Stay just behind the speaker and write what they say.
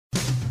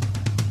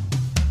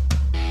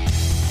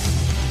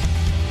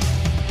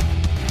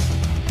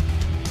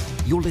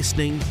You're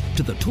listening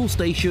to the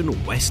Toolstation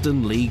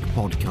Western League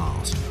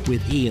podcast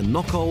with Ian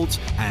Knockholds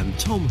and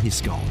Tom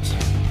Hiscott.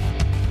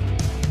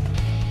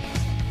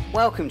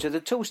 Welcome to the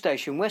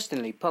Toolstation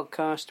Western League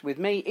podcast with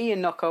me,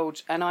 Ian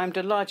Knockholds, and I'm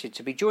delighted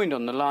to be joined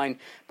on the line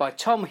by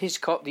Tom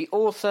Hiscott, the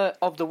author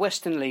of the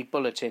Western League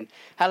Bulletin.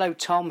 Hello,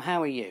 Tom.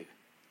 How are you?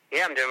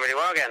 Yeah, I'm doing really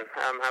well again.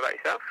 How about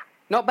yourself?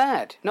 Not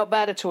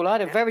bad at all. I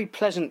had a very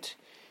pleasant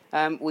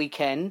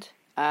weekend.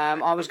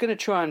 I was going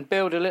to try and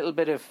build a little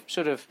bit of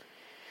sort of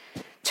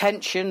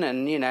tension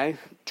and,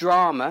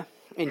 drama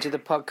into the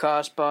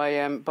podcast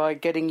by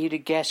getting you to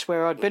guess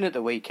where I'd been at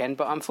the weekend,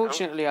 but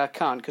unfortunately I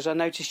can't, because I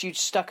noticed you'd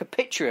stuck a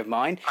picture of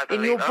mine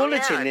in your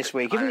bulletin this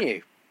week, haven't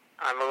you?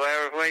 I'm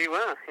aware of where you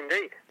were,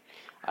 indeed.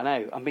 I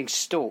know, I'm being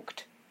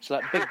stalked. It's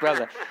like Big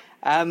Brother.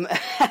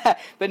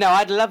 But no, I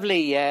had a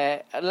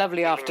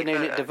lovely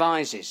afternoon at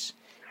Devizes.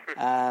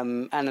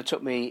 Anna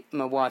took my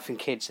wife and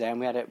kids there,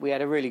 and we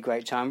had a really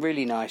great time.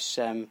 Really nice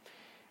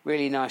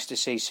to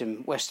see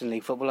some Western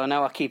League football. I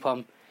know I keep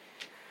on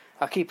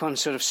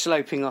sort of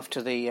sloping off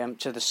to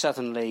the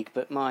Southern League,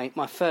 but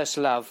my first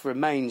love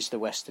remains the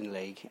Western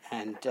League,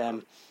 and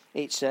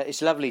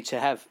it's lovely to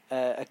have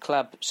a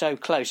club so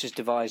close as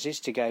Devizes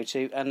to go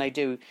to, and they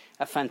do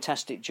a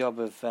fantastic job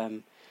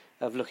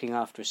of looking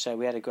after us. So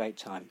we had a great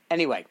time.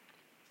 Anyway,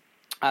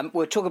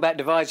 we'll talk about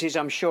Devizes,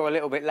 I'm sure, a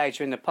little bit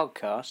later in the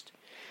podcast.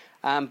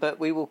 But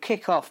we will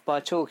kick off by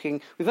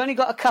talking. We've only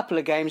got a couple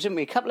of games, haven't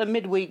we? A couple of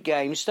midweek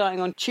games starting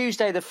on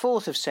Tuesday, the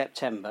 4th of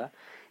September.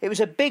 It was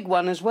a big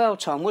one as well,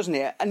 Tom, wasn't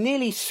it? And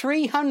nearly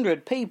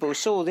 300 people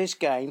saw this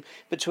game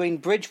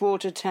between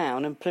Bridgewater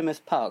Town and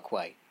Plymouth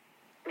Parkway.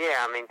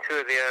 Yeah, I mean, two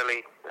of the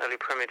early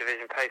Premier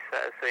Division pace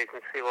setters, so you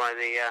can see why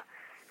the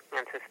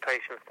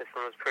anticipation for this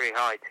one was pretty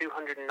high.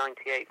 298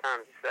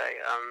 fans, you say.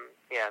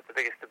 The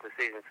biggest of the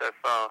season so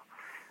far.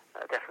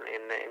 Definitely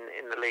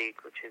in the league,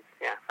 which is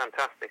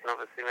fantastic, and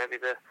obviously maybe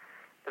the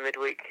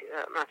midweek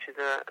matches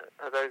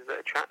are those that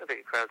attract the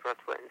bigger crowds. We'll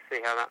have to wait and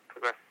see how that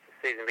progresses this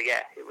season. But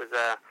yeah, it was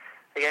a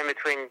game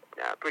between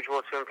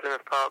Bridgewater and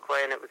Plymouth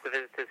Parkway, and it was the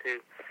visitors who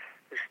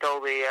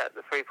stole the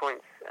 3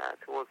 points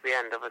towards the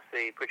end.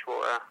 Obviously,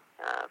 Bridgewater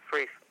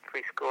free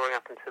scoring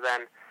up until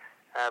then,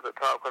 but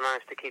Parkway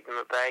managed to keep them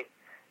at bay,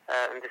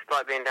 and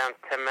despite being down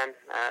to 10 men,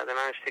 they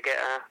managed to get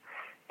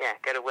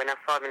a winner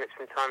 5 minutes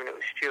from time, and it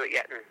was Stuart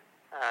Yetton.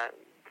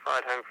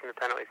 Fired home from the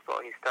penalty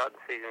spot. He started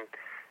the season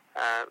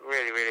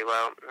really, really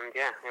well. And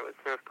it was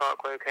Plymouth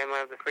Parkway who came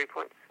away with the 3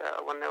 points,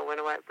 a 1-0 win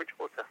away at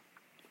Bridgewater.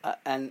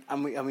 And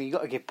you've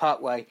got to give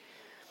Parkway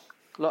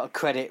a lot of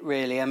credit,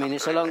 really. I mean,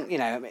 it's a long,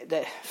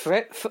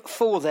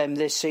 for them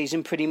this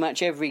season, pretty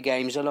much every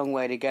game's a long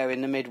way to go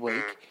in the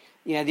midweek.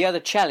 The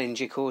other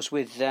challenge, of course,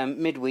 with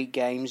midweek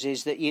games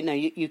is that,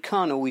 you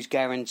can't always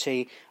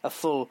guarantee a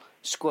full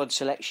squad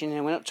selection.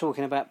 We're not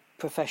talking about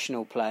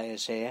professional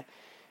players here.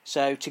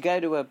 So to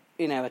go to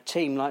a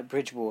team like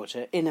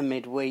Bridgewater in a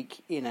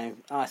midweek,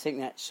 I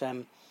think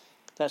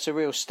that's a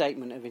real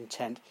statement of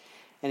intent.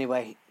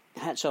 Anyway,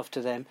 hats off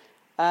to them.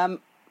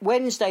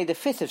 Wednesday, the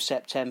 5th of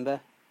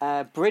September,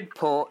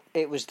 Bridport,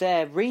 it was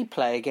their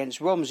replay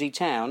against Romsey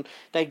Town.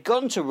 They'd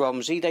gone to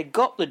Romsey, they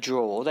got the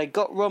draw, they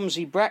got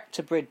Romsey back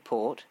to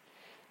Bridport,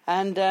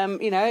 and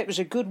it was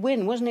a good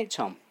win, wasn't it,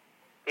 Tom?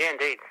 Yeah,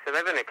 indeed. So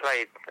they've only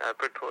played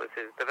Bridport.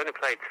 They've only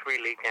played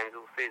 3 league games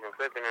all season,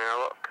 so they've been in a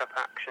lot of cup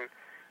action.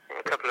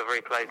 A couple of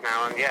replays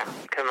now, and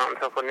came out on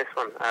top on this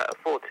one. A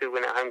 4-2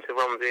 win at home to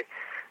Romsey.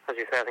 As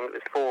you say, I think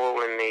it was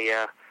 4-4 in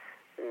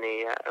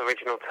the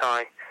original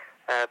tie.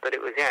 But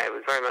it was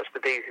very much the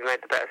Bees who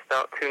made the better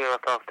start. 2-0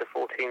 up after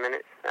 14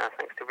 minutes,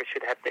 thanks to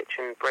Richard Hebditch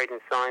and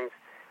Braden Symes.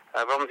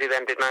 Romsey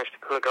then did manage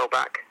to pull a goal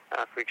back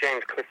through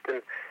James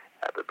Clifton,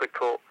 but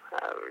Bridport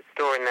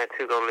restoring their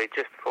 2-goal lead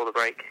just before the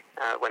break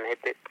when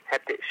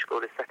Hebditch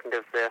scored his second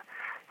of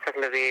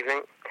the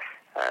evening.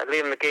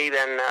 Liam McGee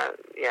then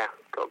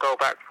got a goal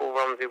back for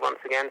Romsey once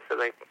again, so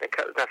they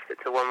cut the deficit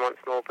to 1 once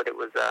more, but it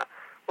was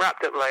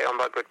wrapped up late on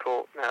by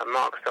Bridport.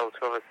 Mark Stolter,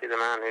 obviously the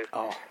man who's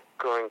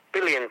scoring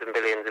billions and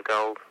billions of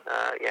goals,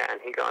 and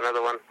he got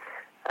another one,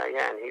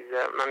 and he's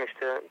managed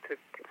to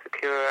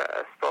secure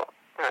a spot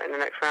in the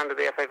next round of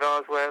the FA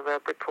Vars, where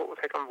Bridport will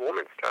take on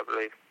Warminster, I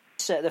believe.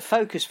 So the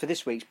focus for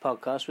this week's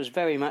podcast was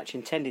very much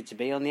intended to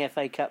be on the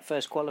FA Cup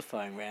first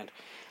qualifying round.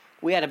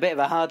 We had a bit of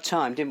a hard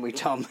time, didn't we,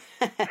 Tom?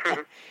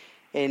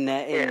 In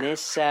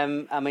this,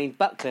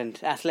 Buckland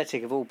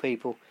Athletic of all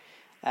people,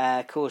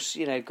 of course,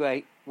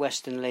 great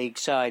Western League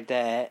side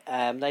there.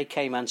 They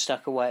came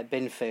unstuck away at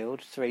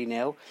Binfield,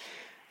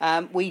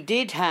 3-0. We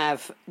did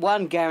have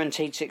one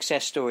guaranteed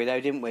success story,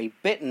 though, didn't we?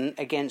 Bitton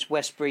against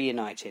Westbury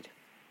United.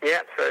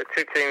 Yeah, so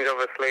two teams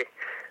obviously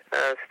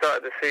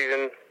started the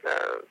season,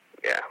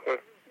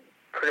 with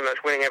pretty much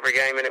winning every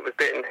game, and it was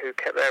Bitton who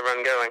kept their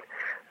run going.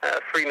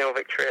 3-0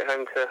 victory at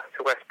home to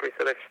Westbury,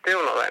 so they've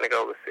still not letting a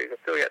goal this season,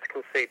 still yet to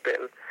concede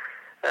Bitton.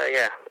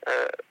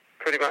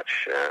 Pretty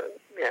much,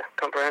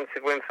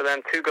 comprehensive win for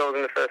them. 2 goals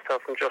in the first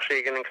half from Josh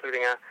Egan,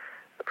 including a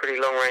pretty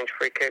long-range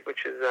free kick, which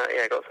has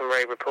got some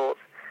rave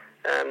reports.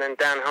 And then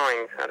Dan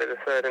Hines added a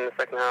third in the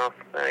second half,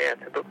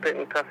 to put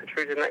Bitton passage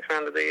through to the next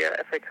round of the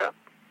FA Cup.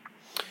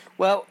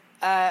 Well,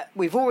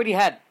 we've already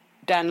had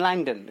Dan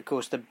Langdon, of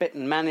course, the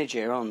Bitton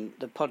manager, on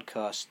the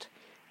podcast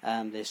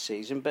this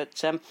season.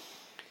 But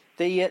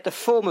the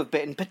form of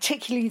Bitton,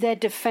 particularly their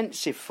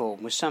defensive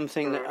form, was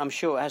something that I'm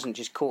sure hasn't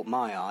just caught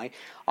my eye.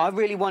 I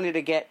really wanted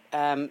to get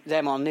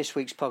them on this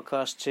week's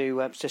podcast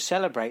to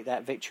celebrate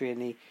that victory in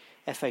the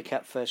FA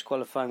Cup first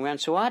qualifying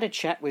round. So I had a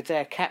chat with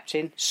their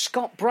captain,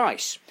 Scott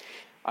Bryce.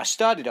 I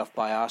started off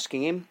by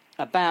asking him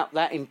about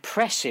that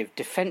impressive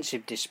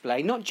defensive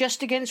display, not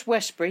just against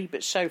Westbury,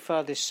 but so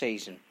far this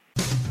season.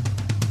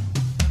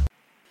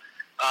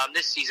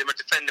 This season we're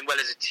defending well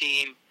as a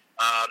team.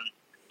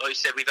 Like I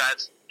said, we've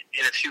had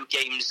in a few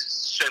games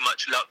so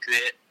much luck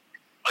that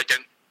I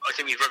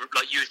think we've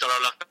used all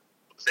our luck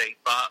thing.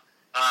 But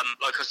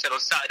like I said, on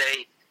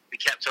Saturday we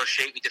kept our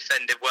shape, we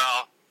defended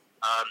well,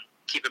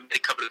 keeping a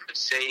couple of good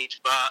saves.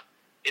 But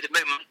at the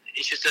moment,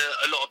 it's just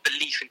a lot of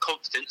belief and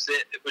confidence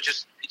that we're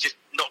just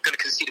not going to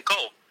concede a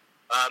goal.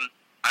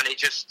 And it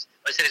just,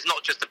 like I said, it's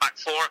not just the back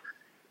four.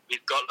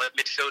 We've got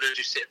midfielders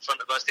who sit in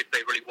front of us. They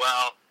play really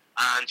well,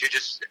 and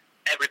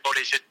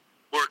everybody's just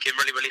working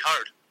really, really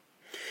hard.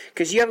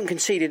 Because you haven't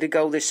conceded a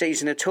goal this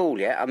season at all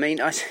yet. I mean,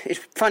 it's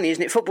funny,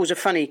 isn't it? Football's a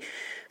funny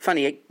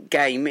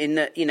game in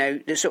that,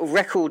 the sort of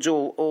records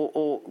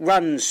or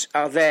runs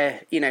are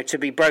there, to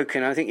be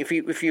broken. I think if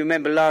you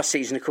remember last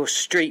season, of course,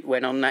 Street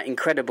went on that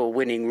incredible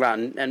winning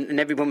run, and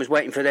everyone was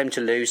waiting for them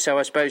to lose. So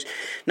I suppose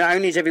not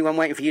only is everyone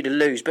waiting for you to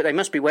lose, but they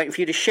must be waiting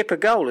for you to ship a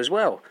goal as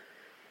well.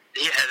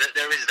 Yeah,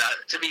 there is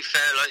that. To be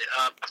fair,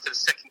 after the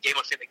second game,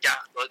 I think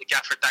the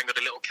gaffer dangled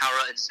a little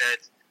carrot and said,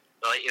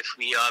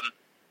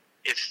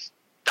 if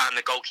Dan,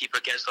 the goalkeeper,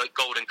 gets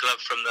Golden Glove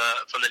from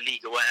the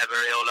league or whatever,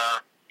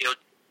 he'll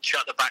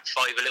shut the back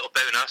five a little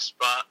bonus.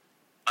 But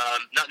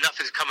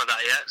nothing's come of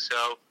that yet.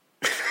 So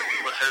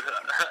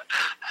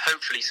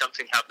hopefully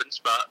something happens.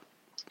 But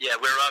yeah,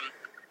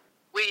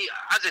 we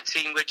as a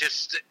team we're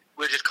just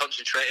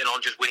concentrating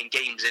on just winning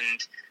games,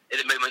 and at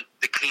the moment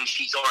the clean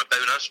sheets are a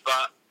bonus.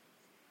 But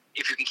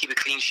if you can keep a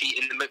clean sheet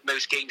in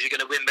most games, you're going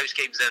to win most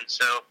games then.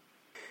 So.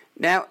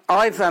 Now,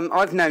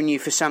 I've known you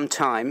for some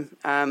time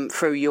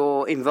through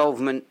your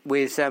involvement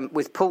with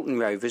Poulton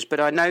Rovers, but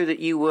I know that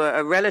you were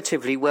a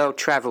relatively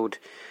well-travelled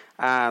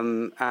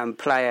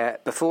player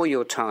before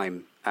your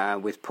time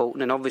with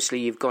Poulton, and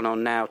obviously you've gone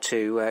on now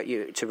to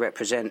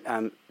represent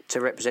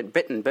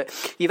Bitton.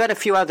 But you've had a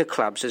few other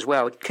clubs as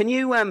well. Can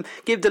you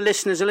give the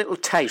listeners a little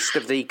taste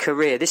of the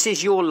career? This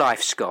is your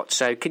life, Scott.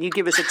 So can you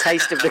give us a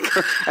taste of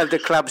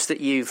the clubs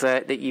that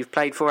you've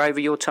played for over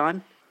your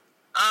time?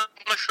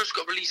 When I first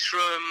got released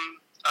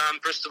from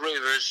Bristol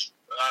Rovers,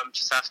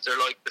 just after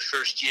the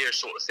first year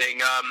sort of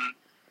thing, I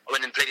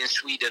went and played in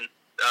Sweden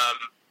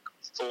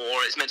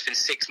it's meant to have been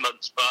 6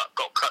 months, but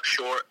got cut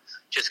short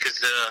just because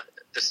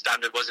the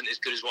standard wasn't as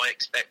good as what I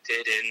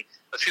expected, and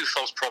a few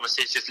false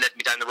promises just led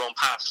me down the wrong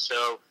path.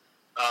 So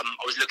I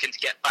was looking to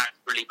get back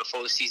really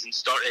before the season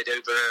started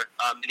over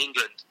in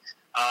England.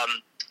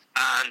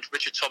 And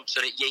Richard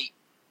Thompson at Yate,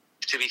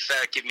 to be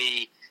fair, gave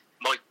me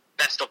my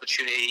best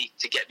opportunity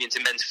to get me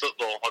into men's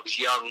football. I was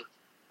young,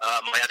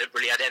 I hadn't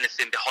really had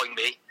anything behind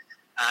me,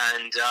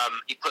 and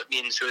he put me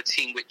into a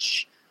team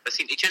which I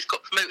think they just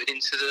got promoted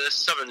into the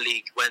Southern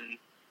League when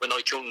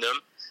I joined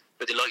them,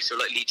 with the likes of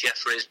Lee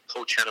Jeffries,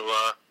 Paul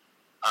Chenoweth,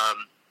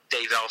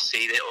 Dave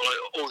Elsey,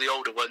 all the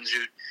older ones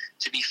who,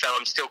 to be fair,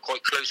 I'm still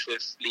quite close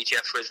with. Lee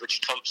Jeffries,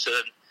 Richard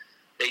Thompson.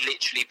 They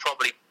literally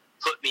probably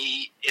put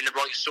me in the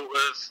right sort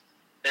of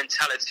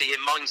mentality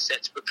and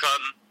mindset to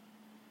become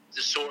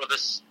the sort of a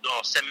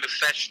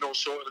semi-professional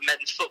sort of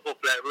men's football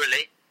player,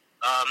 really.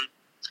 I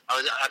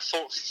had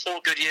four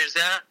good years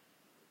there,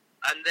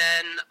 and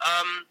then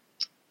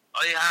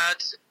I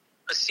had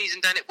a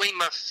season down at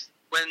Weymouth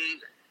when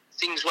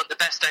things weren't the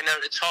best down there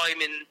at the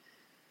time, and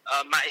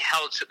Matty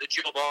Howell took the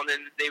job on,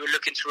 and they were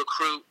looking to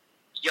recruit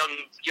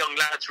young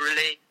lads,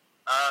 really.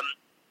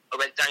 I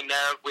went down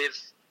there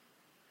with,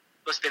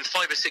 must have been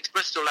 5 or 6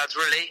 Bristol lads,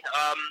 really,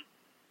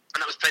 and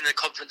that was playing in the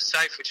Conference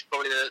South, which is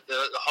probably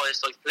the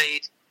highest I've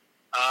played.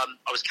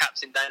 I was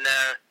captain down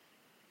there,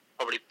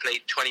 probably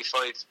played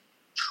 25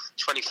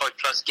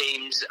 plus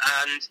games,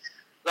 and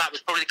that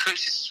was probably the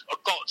closest I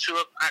got to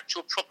an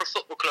actual proper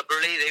football club,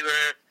 really.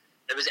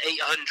 There was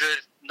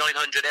 800,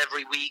 900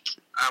 every week,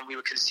 and we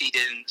were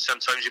conceding,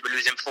 sometimes we were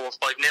losing 4 or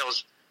 5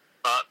 nils,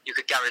 but you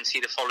could guarantee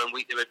the following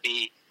week there would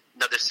be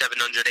another 700,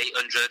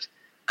 800,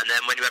 and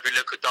then when you have your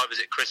local derbies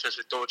at Christmas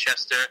with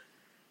Dorchester,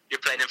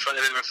 you're playing in front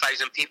of over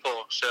 1,000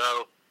 people,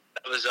 so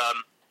that was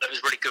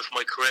really good for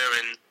my career,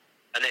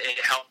 and it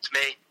helped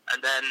me.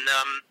 And then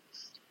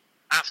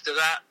after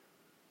that,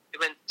 it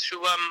went to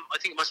I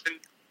think it must have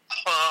been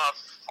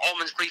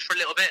Almondsbury for a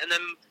little bit, and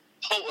then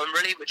Poulton,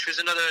 really, which was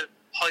another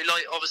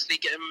highlight. Obviously,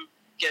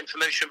 getting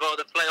promotion via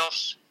the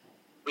playoffs,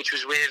 which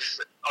was with,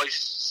 I've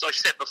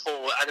said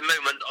before, at the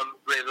moment I'm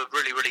with a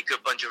really, really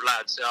good bunch of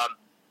lads.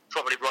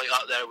 Probably right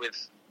up there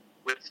with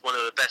one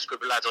of the best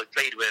group of lads I've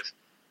played with.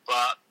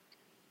 But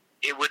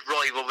it would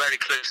rival very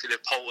closely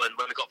with Bolton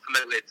when we got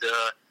promoted.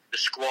 The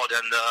squad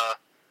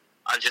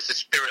and just the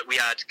spirit we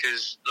had,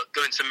 because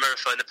going to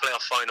Merthyr in the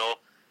playoff final,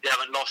 they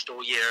haven't lost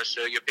all year,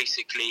 so you've been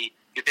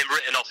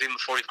written off even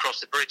before you've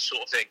crossed the bridge,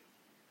 sort of thing.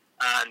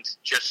 And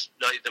just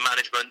like the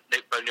management,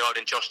 Nick Boneyard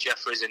and Josh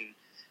Jeffries, and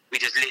we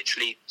just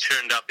literally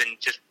turned up and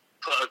just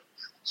put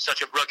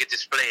such a rugged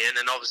display in,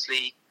 and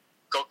obviously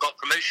got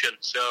promotion.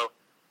 So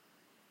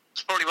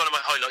it's probably one of my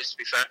highlights, to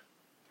be fair.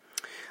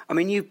 I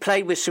mean, you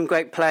played with some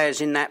great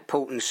players in that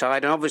Bolton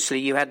side, and obviously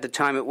you had the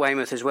time at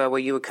Weymouth as well, where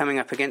you were coming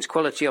up against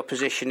quality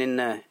opposition in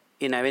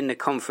the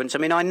conference. I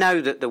mean, I know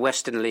that the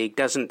Western League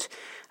doesn't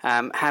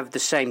have the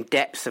same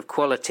depth of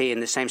quality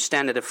and the same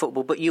standard of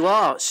football, but you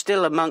are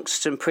still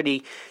amongst some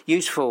pretty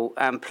useful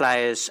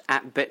players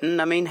at Bitton.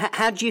 I mean,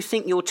 how do you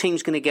think your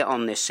team's going to get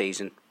on this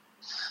season?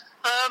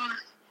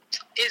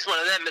 It's one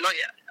of them. Like,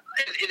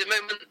 at the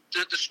moment,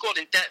 the squad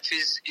in depth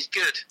is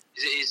good.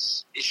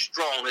 Is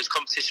strong. There's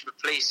competition for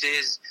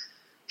places.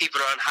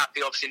 People are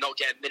unhappy, obviously not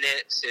getting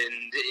minutes,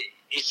 and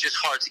it's just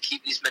hard to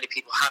keep these many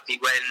people happy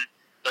when,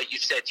 like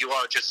you've said, you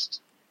are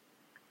just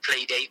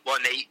played 8,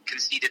 won 8,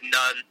 conceded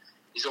none.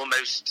 It's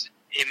almost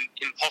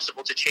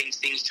impossible to change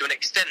things to an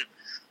extent.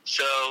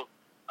 So,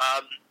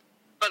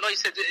 but like I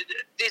said,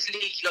 this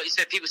league, like you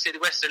said, people say the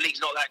Western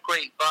League's not that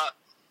great, but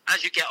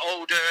as you get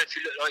older, if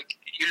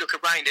you look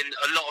around, and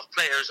a lot of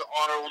players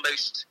are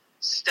almost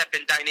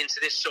stepping down into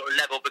this sort of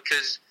level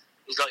because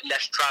there's like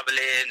less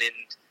travelling,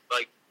 and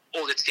like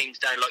all the teams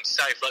down like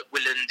south, like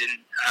Willand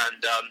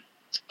and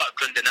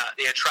Buckland, and that,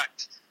 they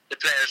attract the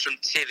players from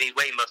Tivy,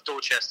 Weymouth,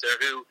 Dorchester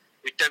who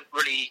don't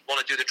really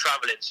want to do the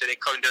travelling, so they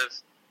kind of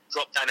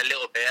drop down a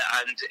little bit,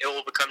 and it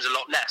all becomes a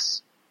lot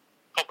less.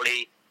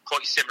 Probably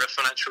quite similar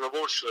financial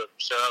rewards for them.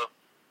 So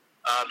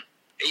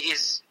it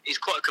is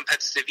quite a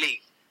competitive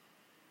league.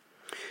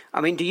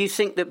 I mean, do you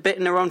think that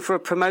Bitton are on for a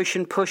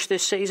promotion push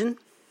this season?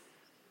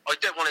 I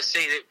don't want to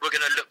say that we're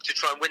going to look to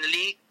try and win the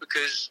league,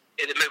 because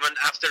at the moment,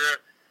 after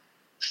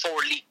 4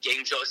 league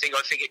games, I think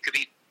it could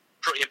be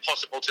pretty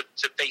impossible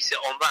to base it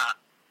on that.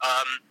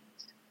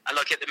 And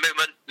like at the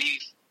moment,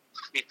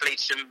 we've played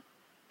some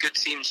good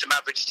teams, some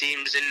average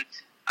teams,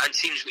 and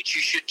teams which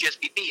you should just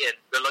be beating.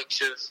 The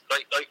likes of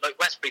like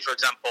Westbury, for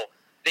example,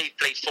 they've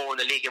played 4 in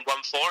the league and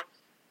won 4,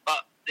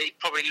 but they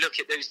probably look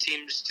at those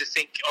teams to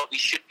think, oh, we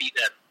should beat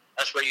them.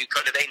 That's where you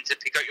kind of aim to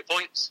pick out your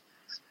points.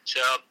 So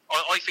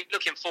I think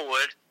looking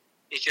forward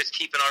is just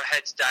keeping our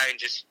heads down,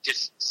 just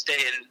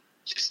staying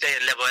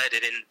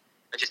level-headed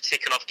and just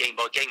ticking off game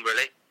by game,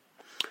 really.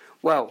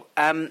 Well,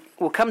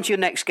 we'll come to your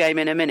next game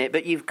in a minute,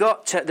 but you've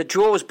got the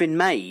draw's been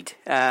made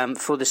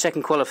for the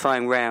second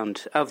qualifying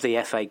round of the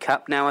FA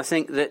Cup. Now, I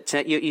think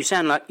that you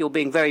sound like you're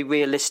being very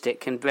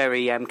realistic and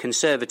very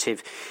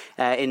conservative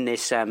in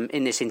this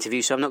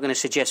interview. So I'm not going to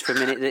suggest for a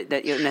minute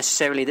that you're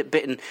necessarily that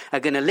Bitton are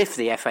going to lift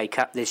the FA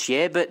Cup this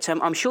year. But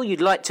I'm sure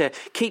you'd like to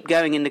keep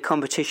going in the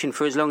competition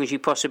for as long as you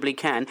possibly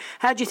can.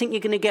 How do you think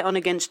you're going to get on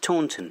against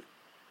Taunton?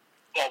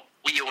 Well,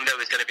 we all know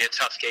it's going to be a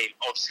tough game.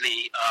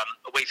 Obviously,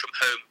 away from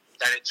home.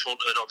 Down at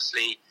Taunton,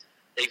 obviously,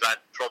 they've had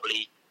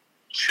probably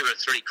 2 or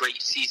 3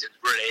 great seasons,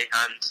 really,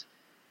 and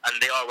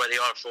they are where they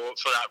are for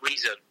that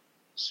reason.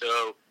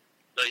 So,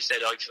 like I said,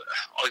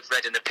 I've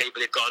read in the paper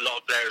they've got a lot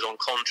of players on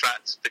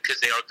contracts because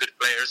they are good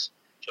players.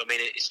 So, I mean,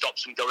 it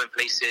stops them going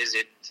places,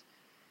 and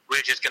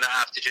we're just going to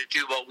have to just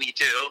do what we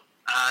do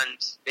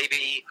and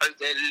maybe hope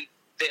that a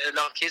bit of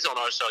luck is on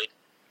our side.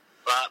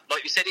 But,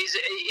 like we said,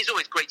 it's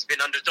always great to be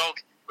an underdog,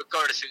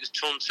 regardless if it was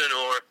Taunton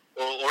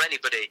or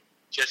anybody.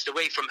 Just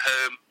away from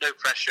home, no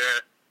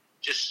pressure,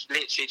 just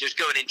literally just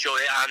go and enjoy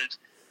it,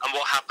 and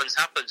what happens.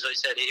 Like I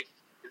said, if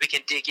we can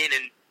dig in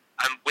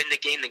and win the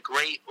game, then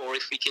great, or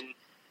if we can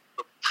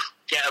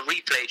get a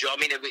replay, do you know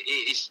what I mean?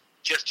 It's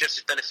just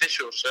as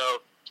beneficial.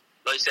 So,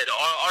 like I said,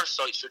 our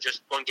sights are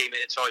just one game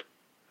at a time.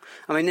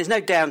 I mean, there's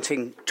no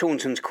doubting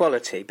Taunton's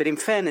quality, but in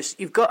fairness,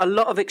 you've got a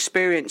lot of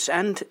experience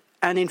and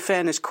in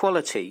fairness,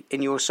 quality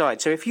in your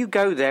side. So if you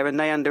go there and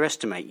they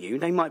underestimate you,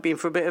 they might be in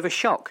for a bit of a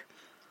shock.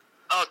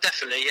 Oh,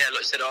 definitely, yeah. Like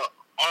I said,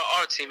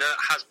 our team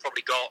has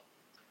probably got,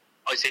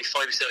 I'd say 5%,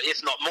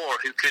 if not more,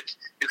 who could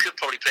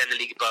probably play in the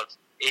league above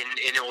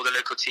in all the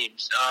local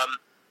teams.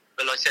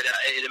 But like I said,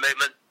 at the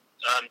moment,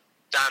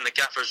 Dan, the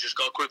gaffer's just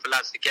got a group of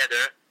lads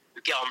together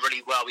who get on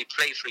really well. We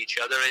play for each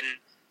other, and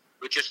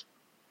we're just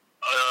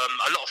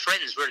a lot of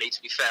friends, really.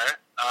 To be fair,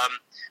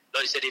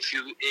 like I said, if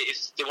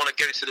they want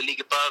to go to the league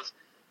above,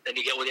 then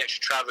you get all the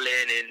extra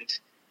travelling,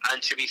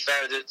 and to be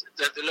fair,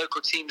 the local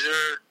teams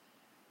are.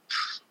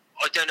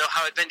 I don't know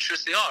how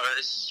adventurous they are.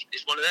 It's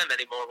one of them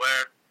anymore,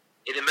 where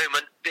at the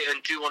moment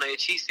Bitton do want to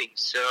achieve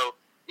things. So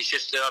it's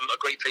just a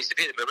great place to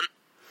be at the moment.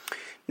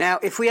 Now,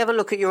 if we have a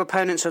look at your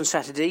opponents on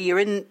Saturday, you're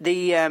in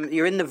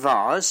the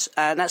Vars.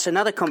 That's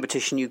another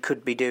competition you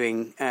could be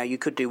doing. You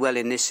could do well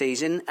in this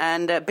season.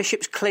 And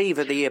Bishop's Cleeve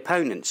are the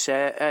opponents.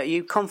 Are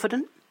you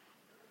confident?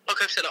 Like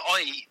I've said,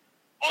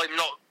 I'm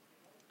not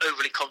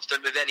overly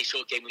confident with any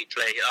sort of game we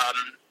play.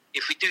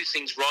 If we do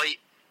things right,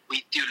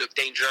 we do look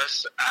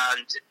dangerous,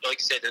 and like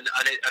I said, and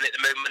at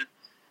the moment,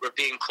 were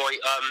being quite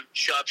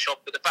shut up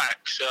shop at the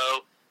back.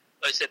 So,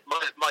 like I said,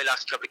 my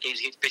last couple of games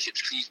against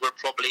Bishop's Cleeve were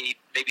probably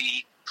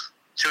maybe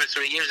 2 or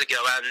 3 years ago,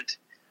 and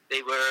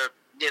they were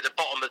near the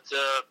bottom of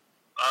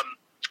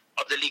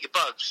the league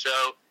above.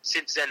 So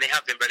since then they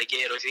have been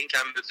relegated, I think,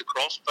 and moved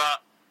across.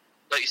 But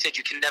like you said,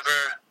 you can never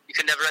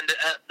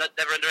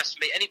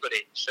underestimate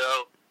anybody.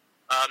 So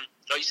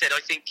like you said, I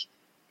think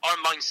our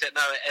mindset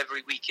now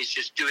every week is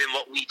just doing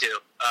what we do,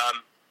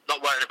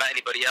 not worrying about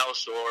anybody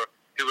else or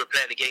who we're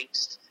playing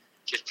against.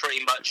 Just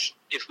pretty much,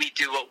 if we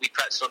do what we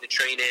practice on the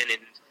training and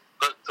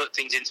put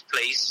things into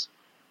place,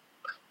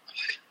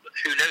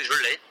 who knows,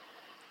 really?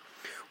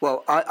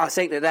 Well, I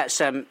think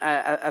that's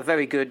a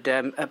very good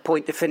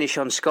point to finish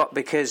on, Scott,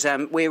 because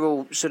we're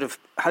all sort of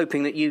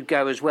hoping that you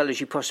go as well as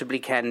you possibly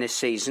can this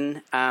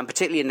season,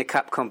 particularly in the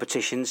cup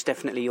competitions.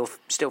 Definitely you're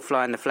still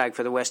flying the flag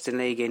for the Western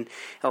League in,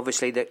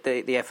 obviously,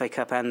 the FA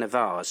Cup and the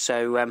Vars.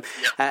 So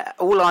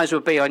all eyes will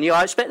be on you.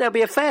 I expect there'll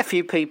be a fair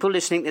few people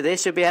listening to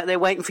this who'll be out there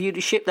waiting for you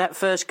to ship that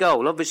first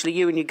goal. Obviously,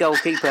 you and your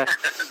goalkeeper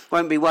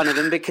won't be one of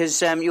them,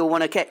 because you'll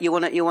want to get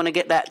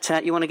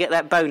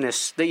that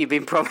bonus that you've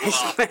been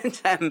promised.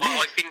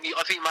 I think we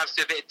might have to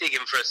do a bit of digging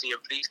for us here,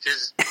 please,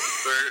 because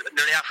we're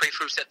nearly halfway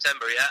through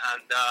September yet,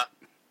 and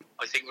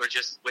I think we're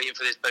just waiting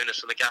for this bonus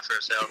from the gaffer.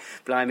 So,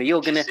 blimey,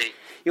 you're gonna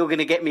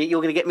get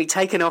me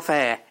taken off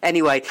air.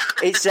 Anyway,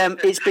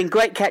 it's been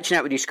great catching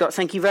up with you, Scott.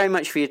 Thank you very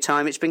much for your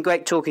time. It's been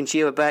great talking to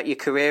you about your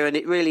career, and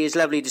it really is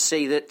lovely to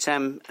see that. I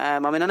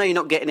mean, I know you're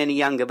not getting any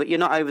younger, but you're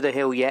not over the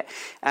hill yet.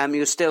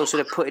 You're still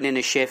sort of putting in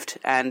a shift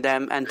and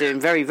doing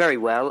very, very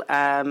well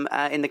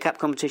in the cup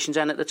competitions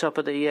and at the top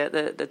of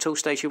the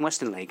Toolstation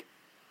Western League.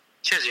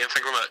 Cheers, Ian.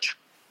 Thank you very much.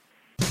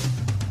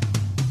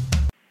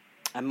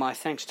 And my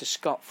thanks to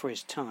Scott for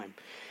his time.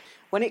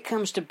 When it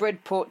comes to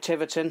Bridport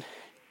Tiverton,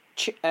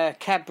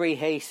 Cadbury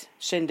Heath,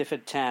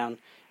 Cinderford Town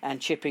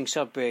and Chipping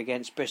Sodbury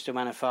against Bristol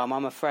Manor Farm,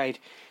 I'm afraid,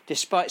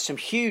 despite some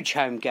huge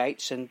home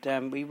gates,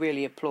 and we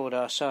really applaud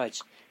our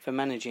sides for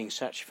managing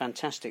such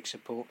fantastic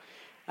support,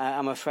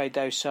 I'm afraid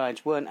those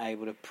sides weren't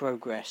able to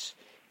progress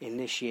in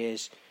this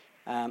year's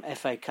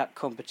FA Cup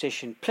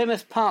competition.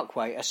 Plymouth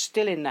Parkway are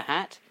still in the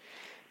hat.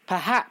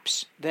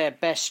 Perhaps their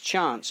best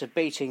chance of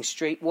beating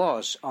Street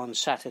was on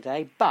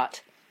Saturday,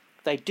 but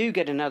they do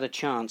get another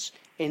chance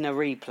in a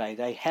replay.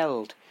 They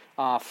held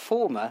our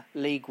former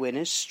league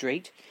winners,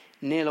 Street,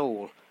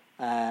 0-0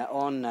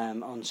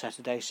 on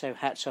Saturday, so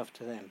hats off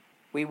to them.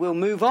 We will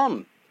move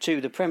on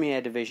to the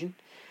Premier Division.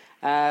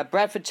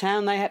 Bradford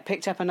Town, they had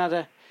picked up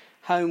another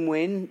home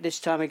win, this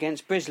time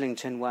against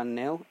Brislington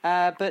 1-0,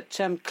 but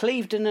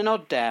Clevedon and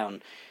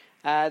Odddown,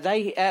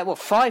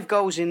 5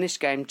 goals in this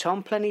game,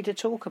 Tom, plenty to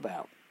talk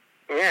about.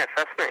 Yeah,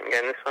 fascinating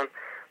game, this one.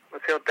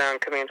 Obviously,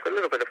 Odddown coming into a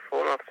little bit of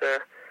form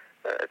after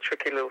a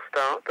tricky little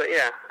start. But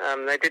yeah,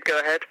 they did go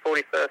ahead,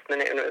 41st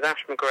minute, and it was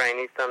Ash McGrain.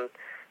 He's done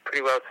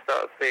pretty well to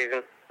start the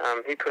season.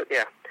 He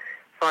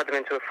fired them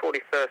into a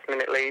 41st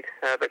minute lead.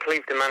 But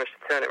Clevedon managed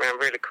to turn it around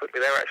really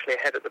quickly. They were actually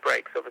ahead at the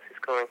breaks, obviously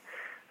scoring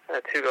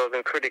 2 goals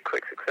in pretty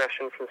quick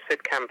succession from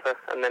Sid Camper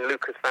and then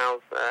Lucas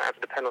Vowles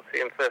added a penalty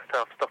in first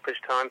half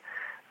stoppage time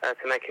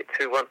to make it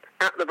 2-1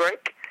 at the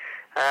break.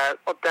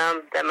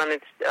 Odddown, they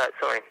managed,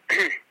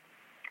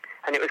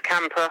 and it was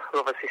Camper who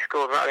obviously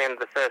scored right at the end of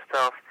the first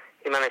half.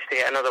 He managed to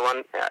get another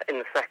one in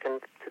the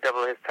second to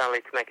double his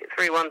tally to make it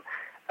 3-1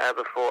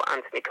 before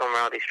Anthony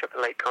Conradi struck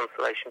a late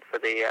consolation for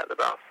the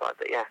Bath side.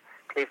 But yeah,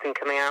 Clevedon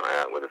coming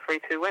out with a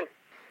 3-2 win.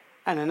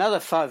 And another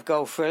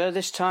 5-goal thriller,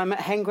 this time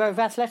at Hengrove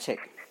Athletic.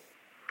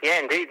 Yeah,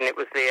 indeed, and it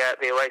was the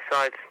away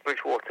side,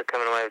 Bridgewater,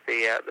 coming away with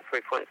the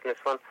 3 points in this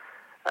one.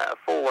 A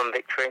 4-1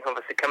 victory,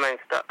 obviously coming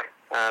stuck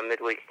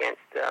midweek against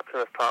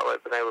Plymouth Parkway,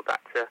 but they were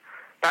back to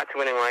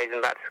winning ways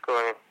and back to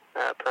scoring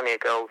plenty of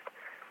goals.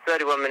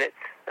 31 minutes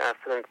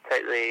for them to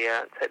take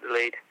the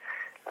lead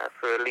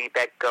for a Lee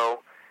Begg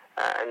goal,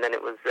 and then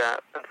it was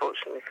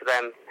unfortunately for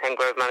them,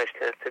 Hengrove managed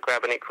to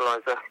grab an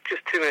equaliser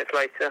just 2 minutes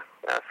later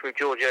through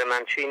Giorgio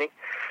Mancini.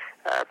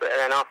 But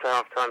then after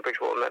half time,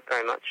 Bridgewater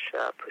very much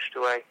pushed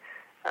away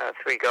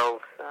 3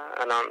 goals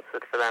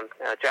unanswered for them.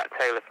 Jack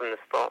Taylor from the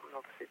spot,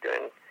 obviously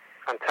doing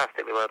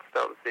fantastically well to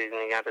start the season.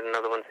 He added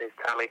another one to his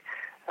tally.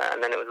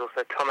 And then it was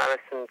also Tom Ellis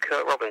and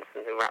Kurt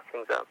Robinson who wrapped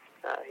things up.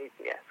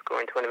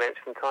 Scoring 20 minutes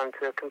from time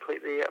to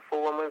complete the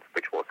 4-1 win for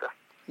Bridgewater.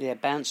 Yeah,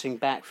 bouncing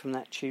back from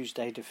that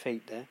Tuesday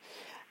defeat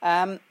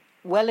there.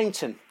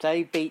 Wellington,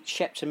 they beat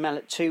Shepton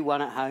Mallet 2-1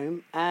 at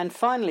home. And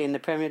finally in the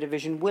Premier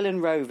Division,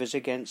 Willand Rovers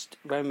against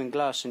Roman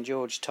Glass and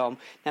George Tom.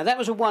 Now that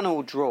was a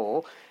 1-1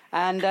 draw.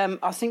 And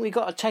I think we've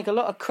got to take a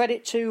lot of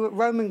credit to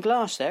Roman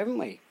Glass there, haven't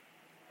we?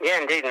 Yeah,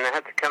 indeed, and they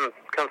had to come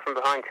from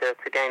behind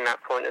to gain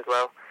that point as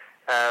well.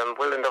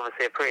 Willand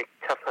obviously a pretty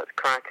tough nut to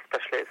crack,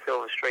 especially at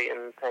Silver Street,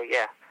 and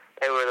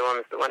they were the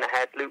ones that went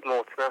ahead. Luke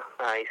Mortimer,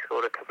 he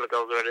scored a couple of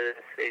goals already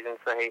this season,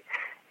 so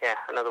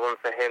another one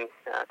for him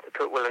to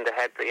put Willand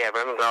ahead. But yeah,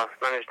 Roman Glass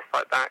managed to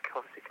fight back,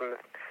 obviously from the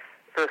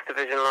First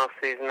Division last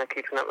season. They're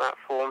keeping up that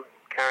form,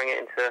 carrying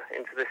it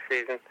into this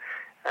season.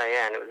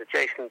 And it was a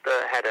Jason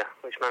Burt header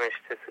which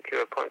managed to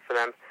secure a point for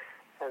them.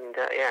 And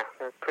they're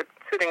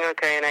sitting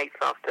okay in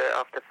 8th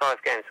after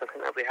 5 games. So I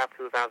think they'll be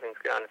happy with how things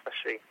go, and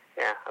especially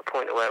a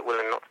point away at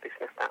Willen not to be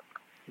sniffed at.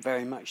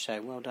 Very much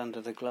so. Well done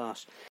to the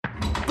glass.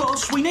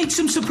 Boss, we need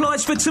some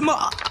supplies for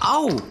tomorrow.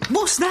 Oh,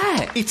 what's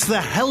that? It's the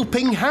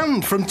Helping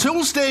Hand from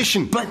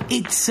Toolstation. But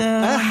it's,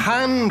 A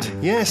hand,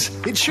 yes.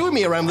 It's showing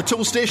me around the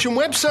Toolstation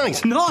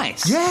website.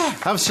 Nice. Yeah,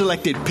 I've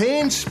selected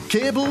paints,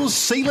 cables,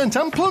 sealant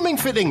and plumbing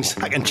fittings.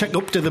 I can check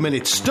up to them in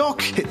its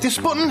stock, hit this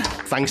button,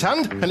 thanks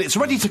hand, and it's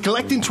ready to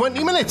collect in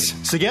 20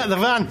 minutes. So get the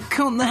van.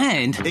 Can't the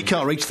hand? It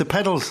can't reach the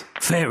pedals.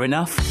 Fair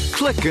enough.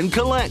 Click and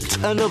collect.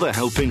 Another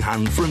helping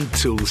hand from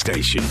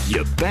Toolstation.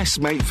 Your best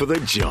mate for the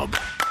job.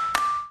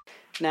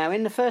 Now,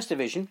 in the First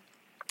Division,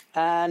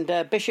 and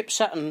Bishop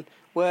Sutton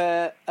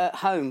were at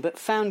home, but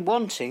found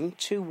wanting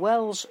to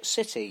Wells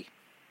City.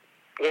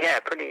 Yeah,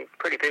 pretty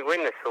big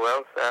win this for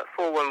Wells.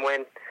 4-1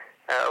 win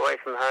away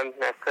from home,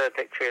 their 3rd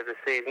victory of the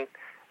season.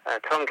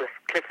 Tom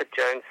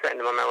Clifford-Jones setting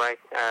them on their way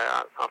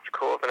after a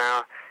quarter of an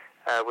hour,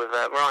 with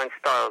Ryan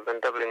Stiles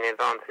then doubling the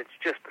advantage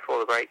just before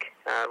the break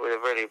with a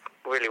really,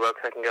 really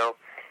well-taken goal.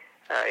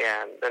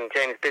 Then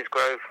James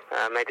Bisgrove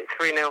made it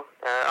 3-0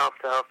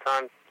 after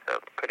half-time, so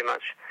pretty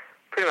much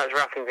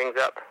wrapping things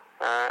up.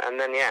 And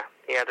then,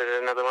 he added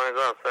another one as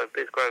well. So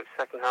Bisgrove's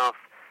second half,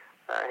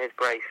 his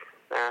brace,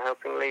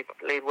 helping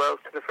lead Wells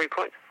to the 3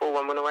 points.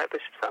 4-1 win away at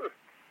Bishop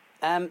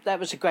Sutton. That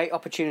was a great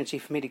opportunity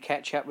for me to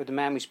catch up with the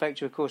man we spoke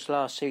to, of course,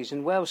 last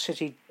season. Wells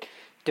City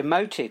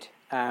demoted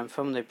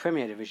from the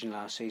Premier Division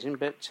last season,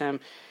 but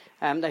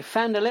they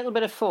found a little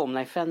bit of form.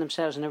 They found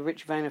themselves in a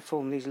rich vein of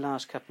form these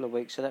last couple of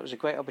weeks, so that was a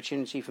great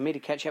opportunity for me to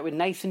catch up with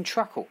Nathan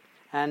Truckle.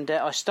 And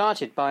I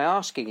started by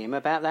asking him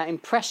about that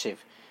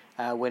impressive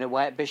win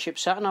away at Bishop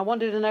Sutton. I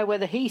wanted to know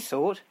whether he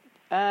thought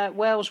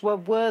Wells were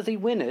worthy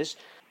winners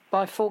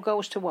by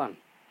 4-1.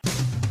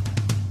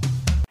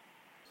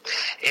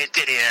 It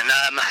did, Ian.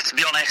 To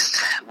be honest,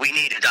 we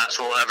needed that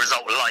sort of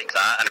result like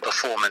that and a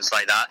performance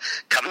like that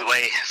coming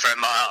away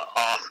from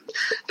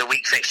the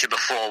week fixture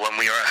before when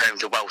we were at home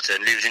to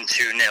Welton, losing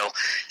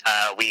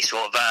 2-0. We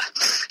sort of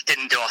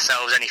didn't do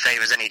ourselves any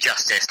favours, any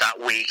justice that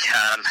week,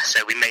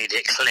 so we made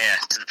it clear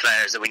to the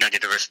players that we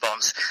needed a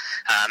response,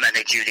 and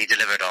they duly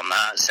delivered on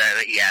that. So,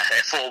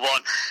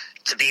 4-1.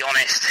 To be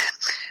honest,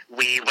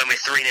 when we're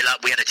 3-0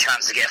 up, we had a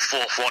chance to get a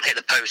 4th one, hit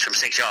the post from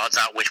 6 yards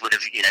out, which would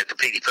have,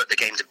 completely put the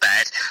game to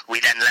bed.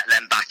 We then let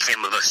them back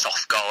in with a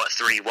soft goal at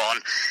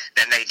 3-1.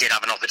 Then they did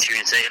have an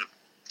opportunity.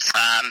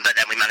 But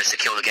then we managed to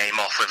kill the game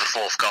off with a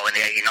 4th goal in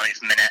the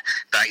 89th minute.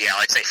 But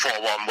I'd say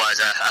 4-1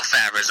 was a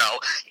fair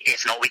result.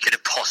 If not, we could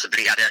have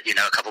possibly had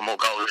a couple more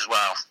goals as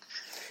well.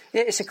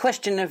 Yeah, it's a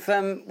question of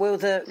will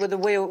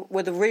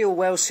the real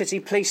Wells City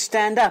police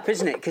stand up,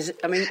 isn't it? Because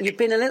you've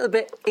been a little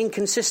bit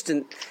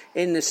inconsistent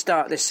in the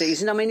start this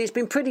season. It's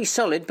been pretty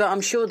solid, but I'm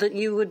sure that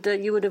you would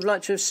have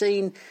liked to have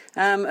seen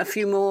a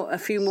few more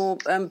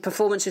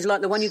performances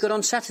like the one you got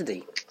on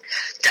Saturday.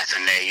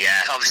 Definitely,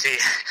 yeah. Obviously,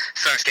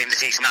 first game of the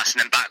season,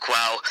 Ashton and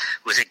Backwell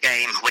was a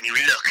game when you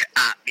look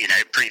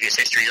at previous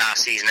history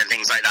last season and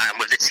things like that, and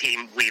with the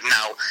team we've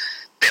now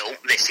built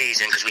this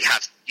season, because we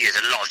have there's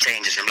a lot of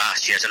changes from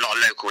last year. There's a lot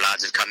of local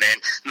lads have come in,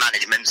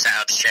 management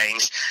setups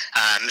changed,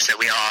 so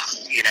we are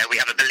we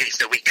have a belief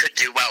that we could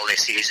do well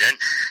this season.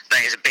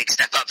 But it's a big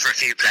step up for a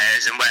few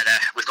players, and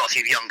we've got a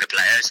few younger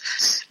players,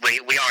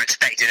 we are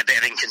expecting a bit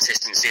of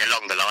inconsistency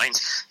along the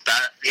lines.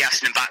 But the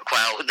Ashton and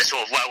Backwell, the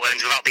sort of Weltons,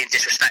 without being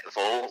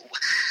disrespectful,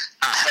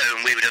 at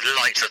home we would have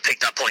liked to have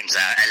picked up points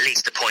there, at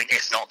least a point,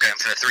 if not going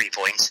for the 3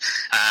 points.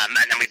 And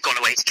then we've gone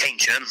away to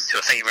Keynsham, who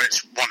are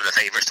one of the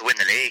favourites to win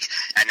the league,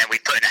 and then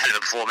we've put in a hell of a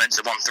performance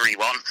and won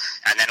 3-1,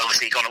 and then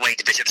obviously gone away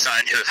to Bishop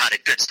Sutton, who have had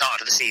a good start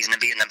to the season and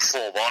beaten them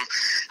 4-1.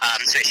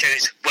 So it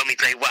shows when we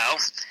play well,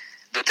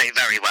 we play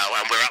very well,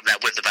 and we're up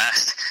there with the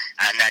best.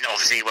 And then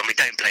obviously when we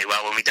don't play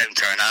well, when we don't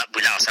turn up,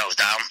 we let ourselves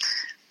down.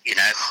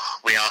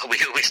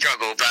 We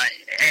struggle, but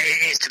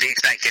it is to be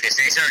expected.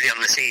 It's early on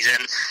in the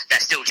season. They're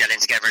still gelling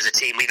together as a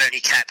team. We've only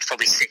kept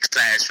probably 6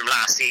 players from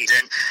last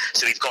season,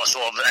 so we've got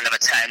sort of another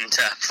 10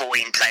 to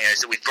 14 players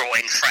that we've brought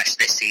in fresh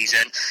this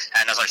season.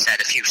 And as I've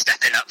said, a few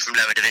stepping up from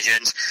lower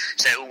divisions.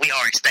 So we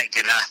are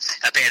expecting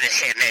a bit of a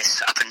hit and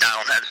miss up and down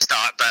at the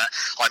start, but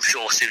I'm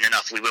sure soon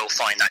enough we will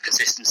find that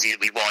consistency that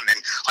we want, and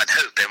I'm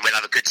hoping we'll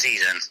have a good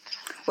season.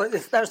 Well,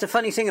 that was the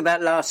funny thing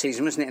about last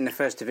season, wasn't it, in the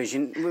First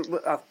Division?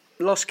 I've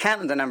lost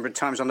count of the number of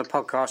times on the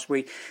podcast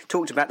we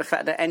talked about the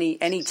fact that any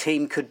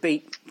team could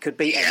beat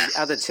any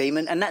other team,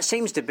 and that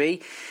seems to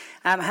be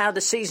how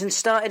the season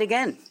started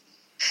again.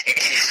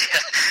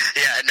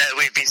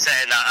 We've been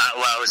saying that at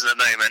Wells at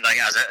the moment,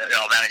 as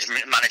our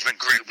management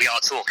group, we are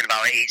talking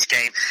about it each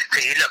game,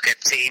 because you look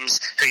at teams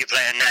who you're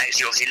playing next,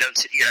 you obviously look,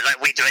 like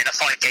we do in a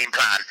 5-game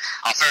plan.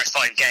 Our first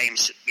 5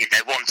 games,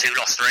 1-2,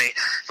 lost 3,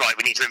 right,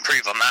 we need to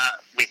improve on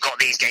that. we've got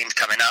these games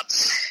coming up,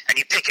 and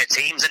you pick at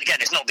teams, and again,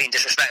 it's not being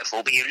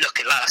disrespectful, but you look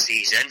at last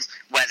season,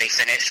 where they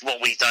finished,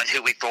 what we've done,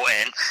 who we've brought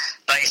in,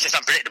 but it's just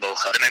unpredictable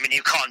at the moment.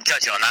 You can't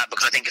judge it on that,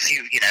 because I think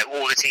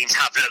all the teams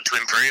have looked to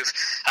improve,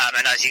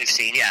 and as you've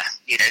seen,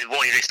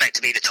 what you'd expect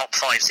to be the top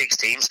 5-6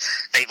 teams,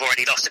 they've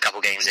already lost a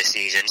couple games this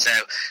season, so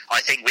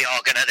I think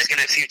there's going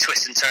to be a few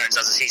twists and turns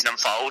as the season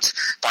unfolds,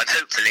 but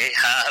hopefully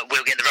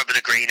we'll get the rub of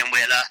the green, and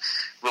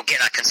we'll get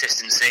that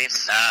consistency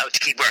to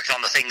keep working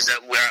on the things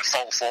that we're at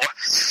fault for.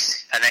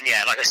 And then,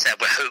 like I said,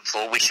 we're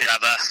hopeful we should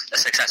have a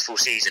successful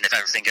season if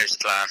everything goes to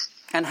plan.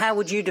 And how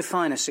would you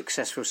define a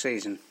successful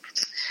season?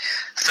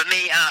 For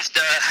me,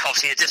 after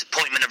obviously a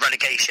disappointment of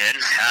relegation,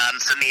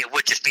 for me it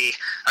would just be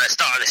at the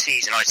start of the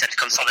season, I said to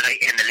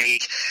consolidate in the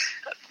league,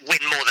 win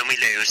more than we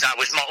lose. That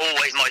was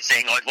always my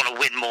thing. I'd want to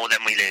win more than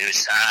we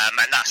lose.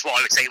 And that's what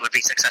I would say would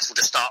be successful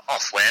to start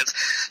off with.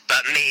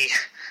 But me,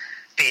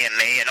 being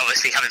me, and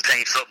obviously having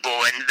played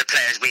football and the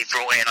players we've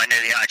brought in, I know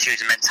the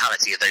attitudes and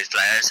mentality of those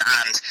players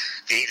and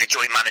the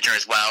joint manager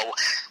as well.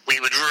 We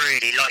would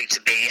really like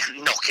to be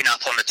knocking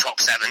up on the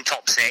top 7,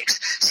 top 6,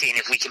 seeing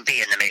if we can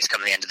be in the mix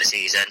come the end of the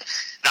season.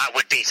 That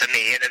would be, for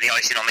me, the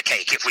icing on the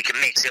cake. If we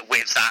can mix it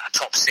with that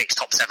top 6,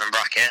 top 7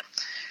 bracket,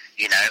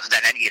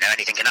 then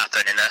anything can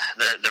happen in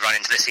the run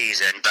into the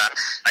season. But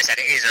like I said,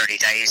 it is early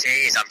days.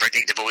 It is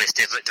unpredictable. It's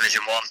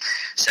Division 1.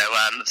 So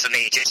for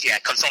me, just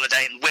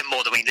consolidate and win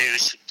more than we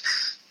lose.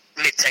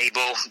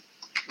 Mid-table,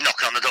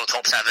 knocking on the door,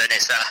 top 7.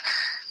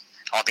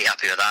 I'll be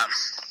happy with that.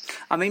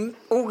 I mean,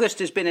 August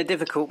has been a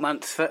difficult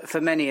month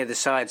for many of the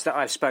sides that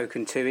I've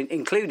spoken to,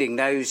 including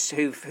those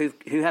who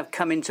have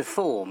come into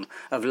form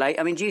of late.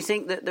 I mean, do you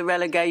think that the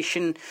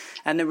relegation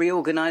and the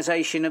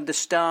reorganisation of the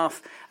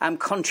staff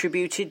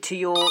contributed to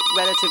your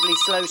relatively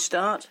slow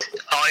start?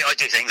 I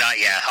do think that,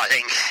 yeah. I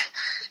think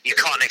you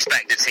can't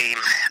expect a team,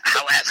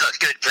 however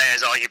good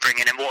players are you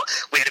bringing in.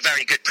 We had a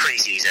very good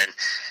pre-season,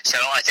 so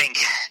I think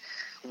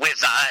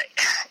with that,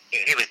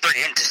 it was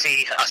brilliant to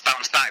see us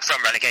bounce back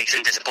from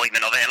relegation,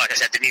 disappointment of it. And like I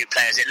said, the new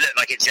players, it looked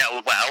like it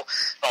gelled well.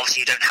 Obviously,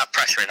 you don't have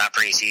pressure in that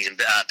pre-season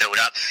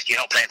build-up. You're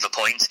not playing for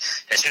points.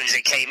 As soon as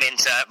it came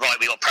into, right,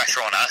 we got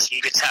pressure on us,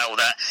 you could tell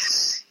that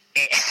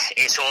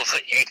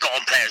it got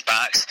on players'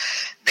 backs.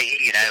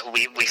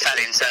 We fell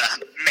into,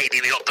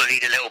 maybe we got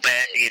bullied a little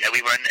bit.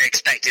 We weren't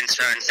expecting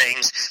certain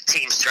things.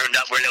 Teams turned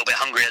up, were a little bit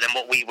hungrier than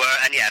what we were,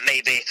 and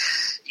maybe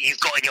you've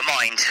got in your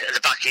mind at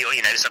the back of your,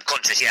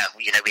 subconscious.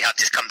 We have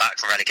just come back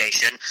from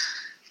relegation.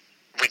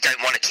 We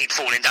don't want to keep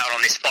falling down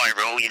on this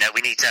spiral. We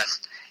need to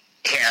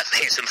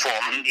hit some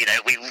form.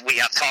 We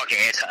have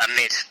targeted a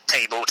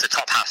mid-table to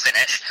top half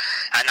finish,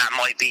 and that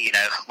might be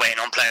weighing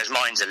on players'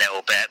 minds a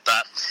little bit.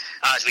 But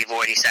as we've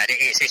already said,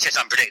 it's just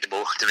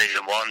unpredictable,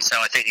 Division 1. So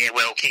I think it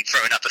will keep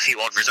throwing up a few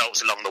odd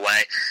results along the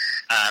way.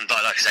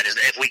 But like I said,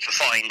 if we can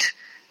find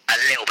a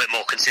little bit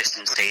more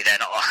consistency, then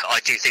I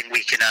do think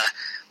we can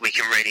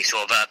really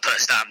sort of put a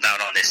stamp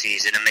down on this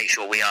season and make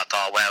sure we are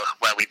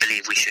where we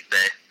believe we should be.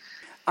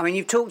 I mean,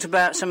 you've talked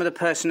about some of the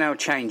personnel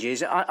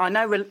changes. I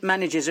know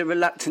managers are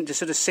reluctant to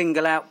sort of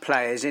single out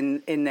players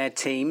in their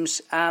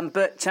teams,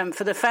 but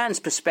for the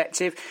fans'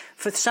 perspective,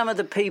 for some of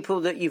the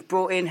people that you've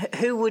brought in,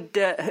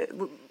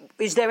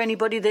 is there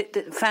anybody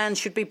that fans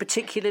should be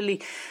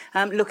particularly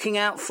looking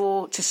out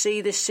for to see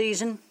this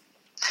season?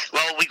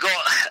 Well, we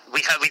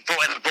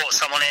brought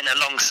someone in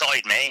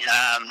alongside me,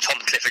 Tom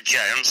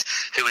Clifford-Jones,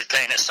 who was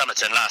playing at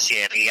Somerton last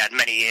year. He had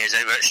many years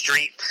over at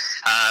Street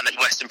in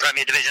Western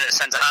Premier Division at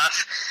centre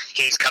half.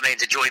 He's come in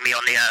to join me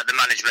on the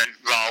management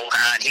role,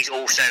 and he's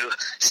also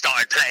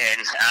started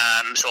playing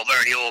sort of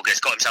early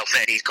August. Got himself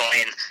fit. He's got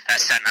in at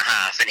centre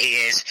half, and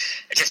he is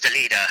just a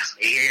leader.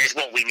 He is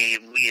what we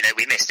need.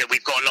 We missed it.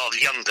 We've got a lot of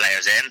young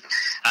players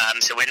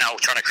in, so we're now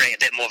trying to create a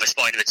bit more of a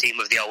spine of a team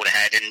with the older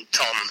head, and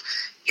Tom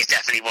is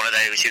definitely one of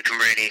those who can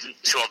really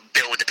sort of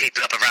build the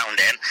people up around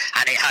him,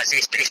 and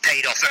it's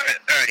paid off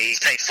early. He's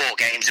played 4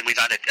 games, and we've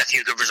had a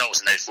few good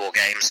results in those 4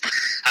 games.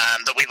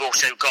 But we've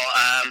also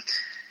got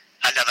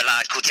another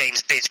lad called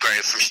James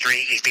Bidsgrove from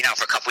Street. He's been out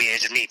for a couple of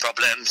years with knee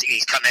problems.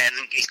 He's come in,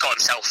 he's got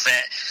himself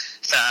fit,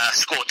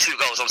 scored 2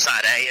 goals on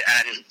Saturday,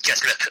 and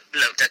just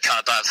looked at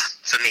cut above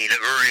for me.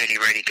 Looked really,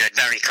 really good,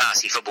 very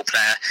classy football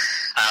player.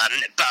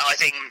 But I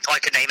think I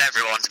could name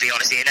everyone, to be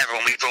honest. And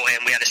everyone we brought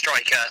in, we had a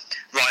striker,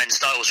 Ryan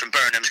Stiles from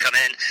Burnham's, come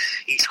in.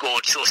 He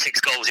scored sort of 6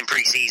 goals in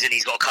pre-season.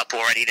 He's got a couple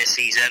already this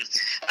season,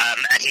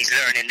 and he's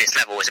learning this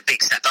level. It's a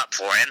big step up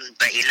for him,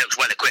 but he looks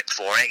well equipped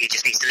for it. He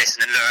just needs to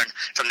listen and learn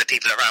from the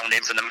people around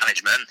him, from the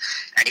management,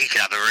 and he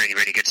could have a really,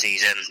 really good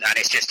season. And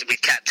it's just,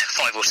 we've kept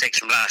 5 or 6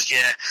 from last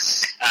year,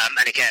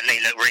 and again,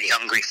 they look really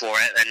hungry for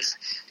it, and it's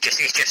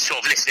just sort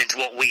of listening to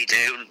what we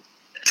do,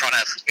 trying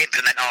to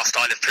implement our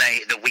style of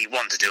play that we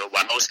want to do at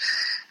Wells.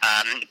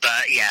 But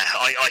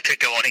I could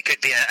go on. It could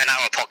be an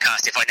hour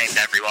podcast if I named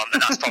everyone,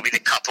 but that's probably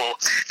the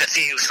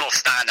few sort of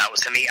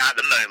standouts for me at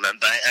the moment.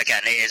 But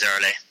again, it is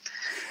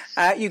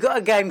early. You've got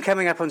a game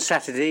coming up on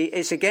Saturday.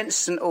 It's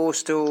against St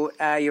Austell.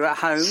 You're at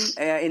home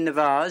in the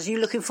Vars. Are you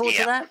looking forward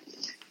to that?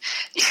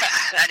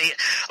 Yeah, and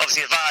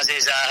obviously Vars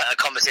is a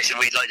competition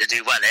we'd like to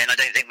do well in. I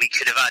don't think we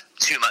could have had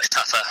too much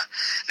tougher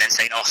than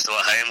St Austell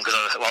at home, because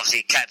I've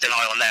obviously kept an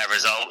eye on their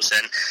results,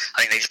 and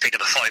I think they just picked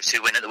up a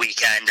 5-2 win at the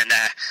weekend, and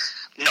they're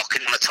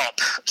knocking on the top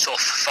sort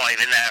of 5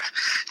 in their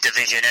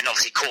division. And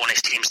obviously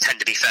Cornish teams tend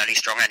to be fairly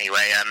strong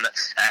anyway.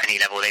 At any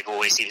level, they've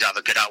always seemed to have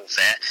a good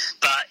outfit,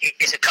 but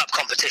it's a cup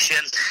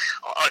competition.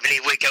 I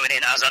believe we're going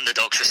in as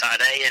underdogs for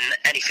Saturday, and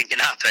anything can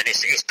happen.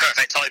 It's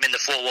perfect time in the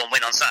 4-1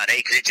 win on Saturday,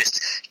 because it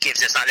just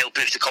gives us that little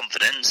boost of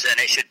confidence, and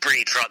it should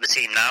breed throughout the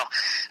team now,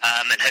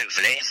 and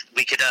hopefully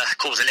we could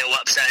cause a little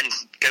upset and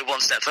go one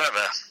step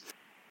further.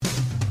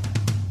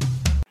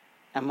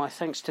 And my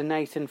thanks to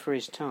Nathan for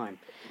his time.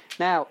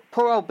 Now,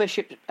 poor old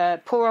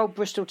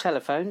Bristol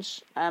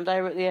Telephones,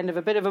 they were at the end of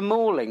a bit of a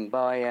mauling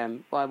by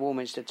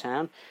Warminster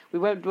Town. We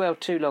won't dwell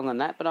too long on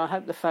that, but I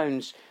hope the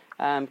phones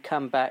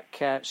come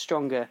back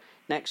stronger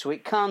next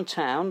week. Calne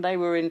Town, they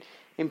were in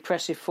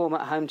impressive form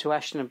at home to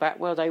Ashton and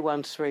Backwell. They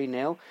won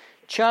 3-0.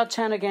 Chard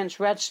Town against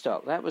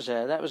Radstock, that was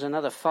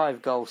another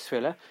 5-goal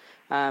thriller.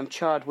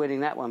 Chard winning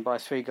that one by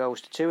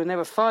 3-2, and there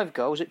were 5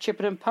 goals at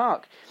Chippenham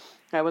Park,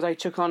 where they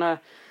took on a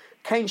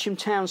Keynsham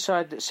Town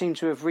side that seemed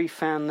to have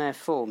refound their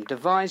form.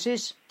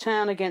 Devizes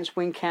Town against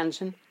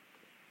Wincanton.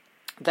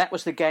 That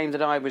was the game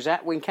that I was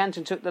at.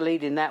 Wincanton took the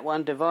lead in that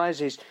one.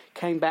 Devizes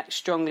came back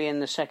strongly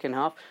in the second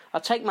half.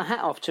 I'll take my hat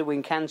off to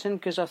Wincanton,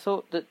 because I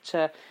thought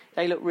that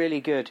they looked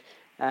really good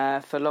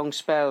for long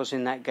spells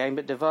in that game.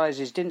 But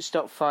Devizes didn't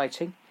stop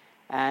fighting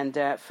and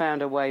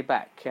found a way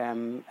back.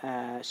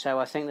 So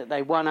I think that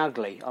they won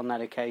ugly on that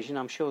occasion.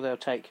 I'm sure they'll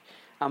take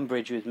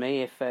umbrage with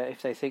me if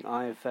they think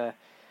I've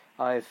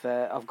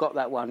got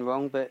that one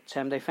wrong, but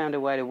they found a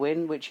way to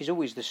win, which is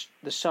always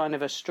the sign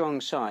of a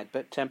strong side.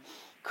 But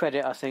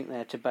credit, I think,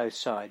 there to both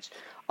sides.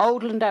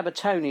 Oldland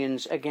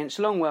Abertonians against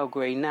Longwell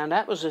Green. Now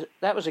that was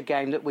a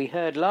game that we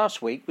heard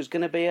last week was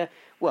going to be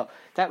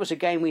that was a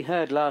game we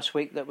heard last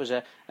week that was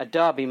a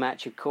derby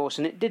match, of course,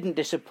 and it didn't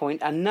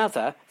disappoint.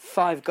 Another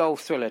 5-goal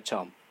thriller,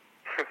 Tom.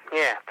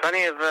 Yeah,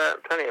 plenty of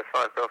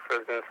 5-goal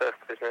thrillers in the first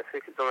division this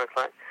week. It's almost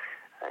like.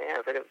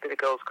 A bit of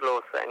goals galore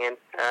setting in,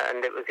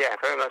 and it was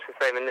very much the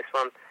same in this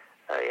one.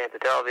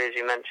 The derby, as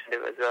you mentioned, it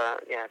was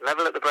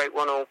level at the break,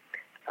 1-1.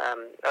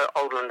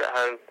 Oldland at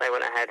home, they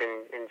went ahead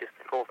in just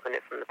the 4th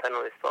minute from the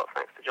penalty spot,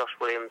 thanks to Josh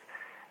Williams,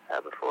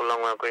 before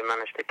Longwell Green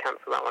managed to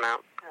cancel that one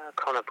out.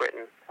 Connor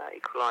Britton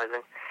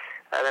equalising.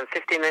 Then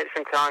 15 minutes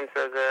from time,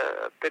 so there's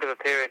a bit of a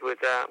period with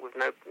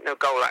no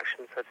goal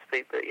action, so to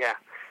speak. But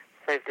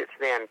saved it to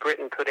the end.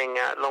 Britton putting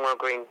Longwell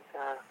Green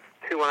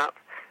 2-1 up.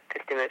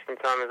 15 minutes from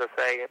time, as I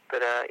say,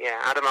 but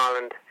Adam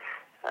Ireland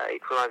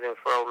equalising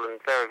for Oldland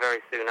very, very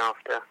soon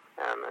after,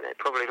 and it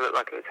probably looked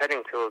like it was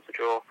heading towards a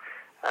draw,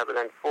 but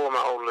then former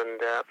Oldland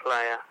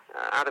player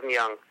Adam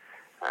Young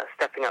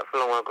stepping up for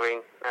Longwell Green,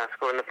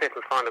 scoring the 5th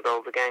and final goal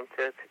of the game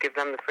to give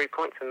them the 3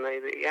 points and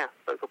the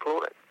local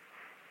plaudits.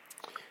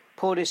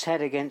 Portishead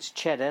against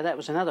Cheddar, that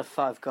was another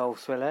 5-goal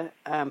thriller.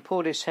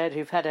 Portishead,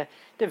 who've had a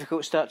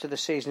difficult start to the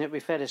season, it'd be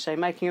fair to say,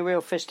 making a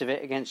real fist of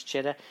it against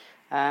Cheddar.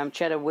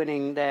 Cheddar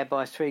winning there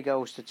by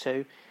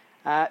 3-2.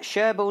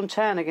 Sherborne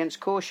Town against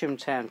Corsham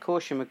Town.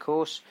 Corsham, of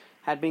course,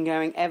 had been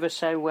going ever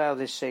so well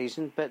this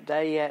season, but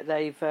they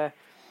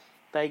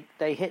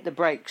hit the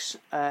brakes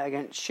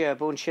against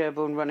Sherborne.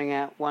 Sherborne running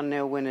out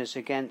 1-0 winners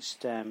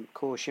against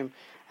Corsham.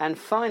 And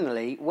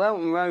finally,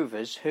 Welton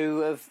Rovers,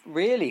 who have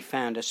really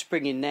found a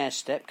spring in their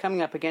step,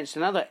 coming up against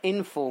another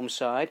in-form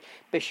side,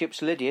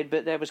 Bishop's Lydiard,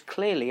 but there was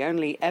clearly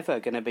only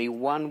ever going to be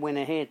one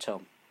winner here,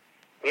 Tom.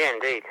 Yeah,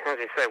 indeed. As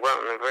you say,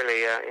 Welton have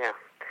really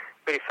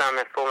found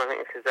their form. I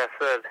think this is their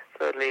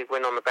third league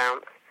win on the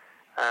bounce.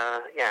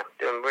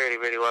 Doing really,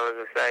 really well, as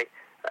I say.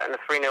 And a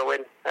 3-0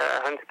 win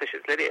home to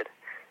Bishop's Lydiard.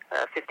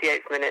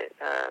 58th minute,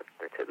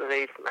 they took the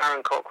lead from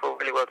Aaron Cockrell.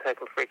 Really well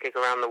taken free kick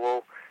around the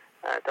wall,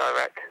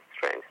 direct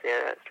straight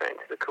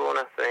into the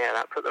corner. So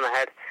that put them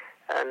ahead.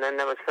 And then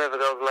there was further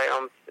goals late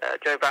on.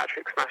 Joe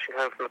Batrick smashing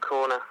home from the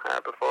corner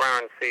before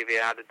Aaron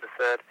Sevier added the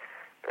third.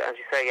 But as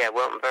you say,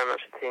 Welton very much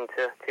a team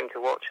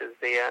to watch as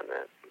the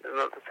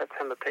month of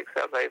September picks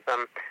up. They've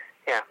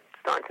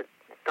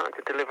starting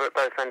to deliver at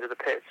both ends of the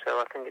pitch. So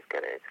I think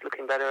it's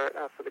looking better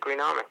for the Green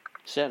Army.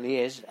 Certainly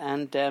is,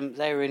 and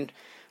they were in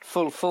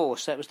full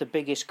force. That was the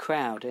biggest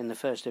crowd in the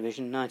First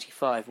Division.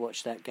 95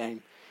 watched that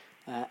game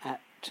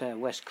at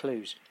West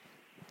Clewes.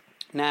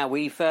 Now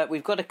we've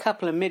got a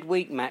couple of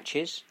midweek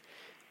matches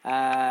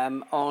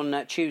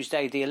on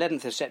Tuesday, the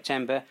 11th of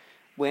September.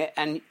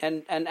 And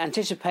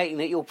anticipating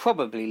that you're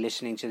probably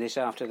listening to this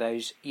after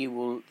those, you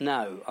will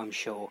know, I'm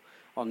sure,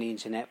 on the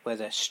internet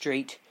whether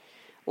Street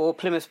or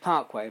Plymouth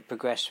Parkway have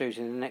progressed through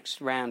to the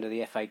next round of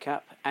the FA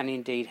Cup, and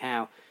indeed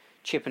how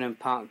Chippenham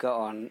Park got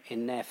on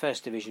in their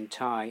First Division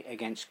tie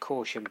against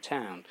Corsham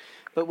Town.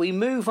 But we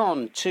move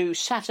on to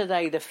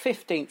Saturday the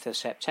 15th of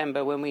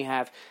September when we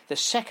have the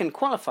second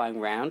qualifying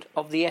round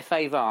of the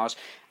FA Vars,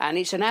 and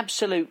it's an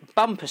absolute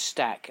bumper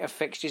stack of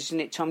fixtures, isn't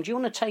it, Tom? Do you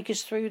want to take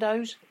us through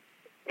those?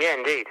 Yeah,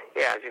 indeed.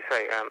 Yeah, as you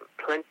say,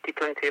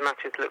 plenty of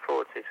matches to look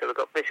forward to. So we've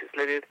got Bishop's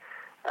Lydiard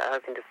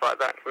hoping to fight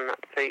back from that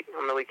defeat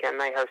on the weekend.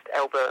 They host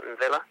Elburton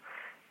Villa.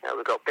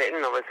 We've got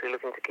Bitton, obviously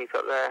looking to keep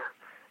up their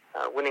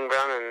winning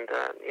run and,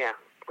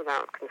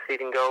 without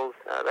conceding goals.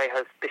 They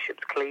host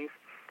Bishop's Cleeve.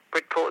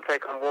 Bridport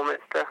take on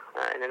Warminster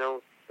in an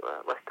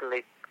all-Western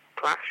League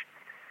clash.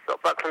 We've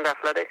got Buckland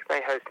Athletic.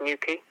 They host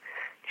Newquay.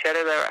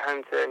 Cheddar, they're at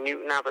home to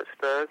Newton Abbot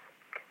Spurs.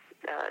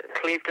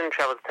 Clevedon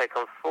travel to take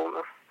on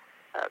Falmouth.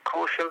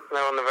 Corsham,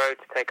 they're on the road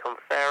to take on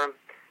Fareham.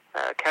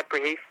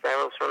 Cadbury Heath, they're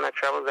also on their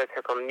travels. They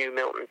take on New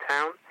Milton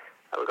Town.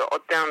 We've got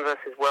Odddown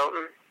versus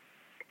Welton.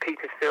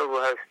 Petersfield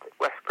will host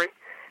Westbury.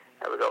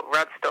 We've got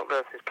Radstock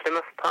versus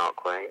Plymouth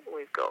Parkway.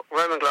 We've got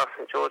Roman Glass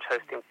St George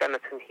hosting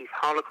Bemerton Heath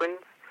Harlequins.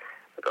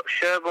 We've got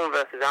Sherborne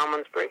versus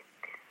Almondsbury.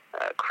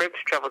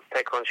 Cribbs travel to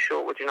take on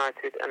Shortwood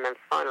United. And then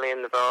finally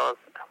in the Vars,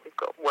 we've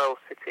got Wells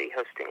City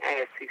hosting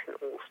AFC St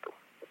Austell.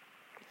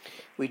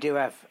 We do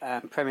have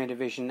Premier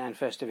Division and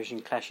First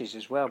Division clashes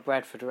as well.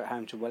 Bradford are at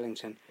home to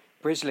Wellington.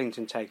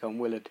 Brislington take on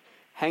Willard.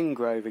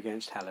 Hengrove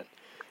against Hallen.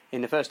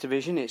 In the First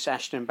Division, it's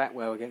Ashton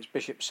Backwell against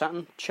Bishop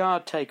Sutton.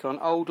 Chard take on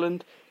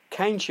Oldland.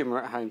 Keynsham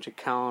are at home to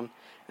Calne.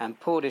 And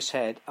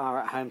Portishead are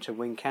at home to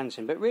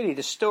Wincanton. But really,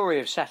 the story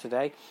of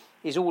Saturday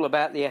is all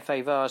about the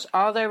FA Vars.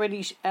 Are there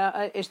any?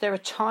 Is there a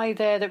tie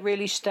there that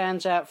really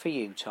stands out for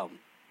you, Tom?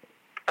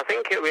 I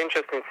think it'll be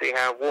interesting to see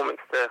how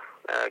Warminster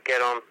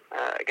get on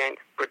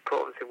against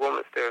Bridport. Obviously,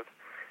 Warminster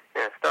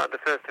have started the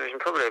First Division,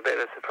 probably a bit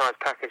of a surprise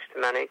package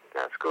to many,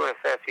 scoring a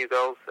fair few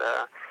goals,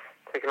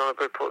 taking on a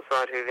Bridport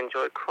side who've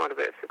enjoyed quite a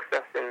bit of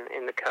success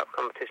in the cup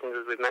competitions,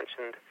 as we've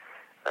mentioned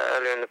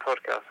earlier in the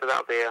podcast. So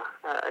that'll be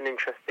an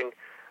interesting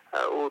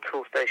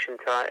all-tool station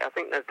tie. I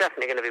think there's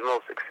definitely going to be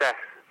more success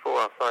for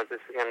our sides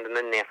this weekend, and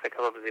then the FA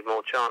Cup, obviously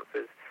more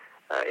chances.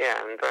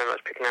 And very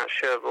much picking out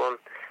Sherborne.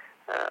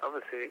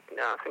 Obviously,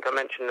 I think I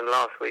mentioned them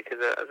last week as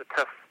a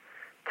tough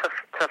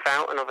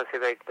out, and obviously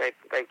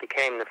they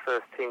became the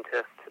first team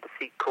to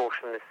defeat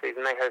Corsham this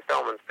season. They host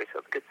Almondsbury, so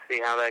it's good to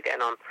see how they're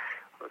getting on,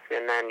 obviously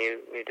in their new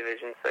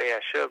division. So yeah,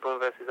 Sherborne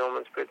versus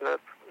Almondsbury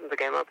is the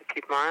game I'll be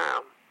keeping my eye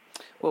on.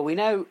 Well, we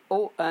know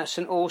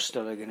St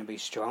Austell are going to be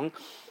strong,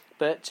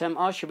 but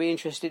I should be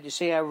interested to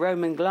see how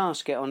Roman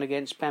Glass get on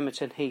against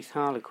Bemerton Heath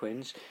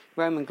Harlequins.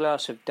 Roman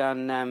Glass have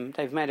done,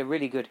 they've made a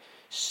really good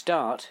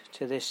start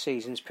to this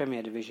season's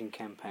Premier Division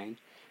campaign.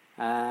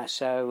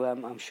 So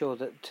I'm sure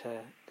that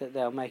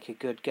they'll make a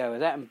good go of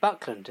that. And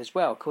Buckland as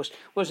well. Of course, it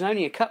wasn't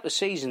only a couple of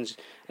seasons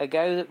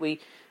ago that we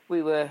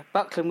were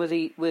Buckland were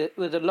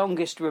the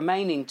longest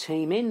remaining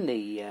team in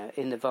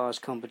the Vars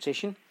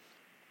competition.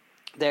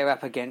 They're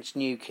up against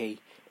Newquay,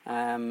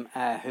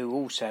 who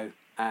also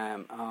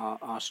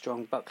are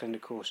strong. Buckland,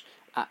 of course,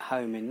 at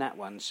home in that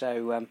one.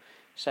 So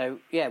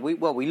yeah,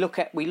 we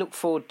look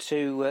forward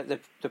to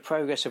the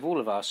progress of all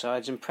of our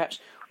sides, and perhaps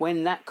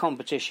when that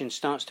competition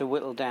starts to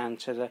whittle down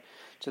to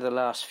the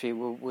last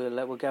few,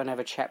 we'll go and have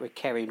a chat with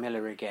Kerry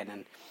Miller again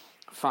and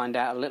find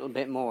out a little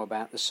bit more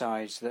about the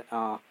sides that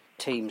our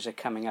teams are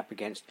coming up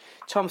against.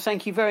 Tom,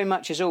 thank you very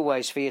much as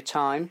always for your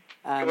time.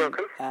 You're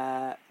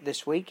welcome.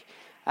 This week.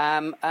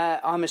 I'm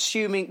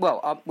assuming,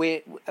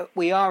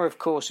 we are, of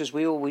course, as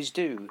we always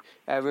do,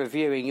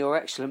 reviewing your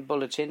excellent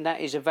bulletin.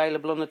 That is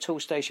available on the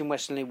Toolstation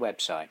Western League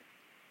website.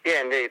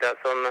 Yeah, indeed. That's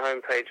on the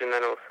homepage, and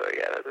then also,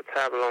 there's a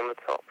tab along the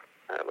top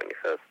when you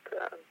first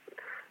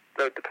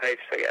load the page.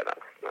 So, yeah,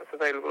 that's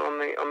available on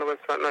the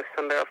website most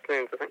Sunday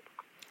afternoons, I think.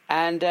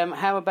 And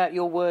how about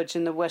your words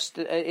in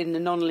the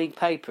non-league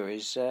paper?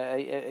 Are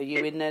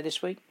you in there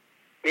this week?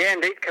 Yeah,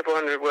 indeed. A couple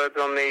hundred words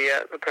on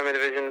the Premier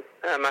Division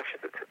matches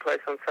that took place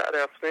on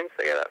Saturday afternoon.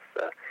 So, yeah,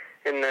 that's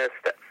in the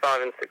step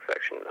 5 and 6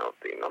 section of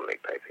the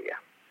non-league paper, yeah.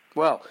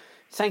 Well,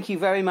 thank you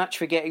very much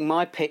for getting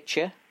my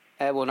picture.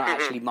 Well, not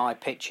actually my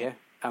picture.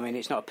 I mean,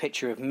 it's not a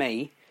picture of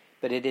me,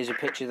 but it is a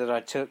picture that I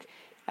took.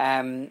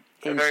 A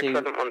very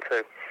pleasant one,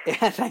 too.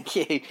 Yeah, thank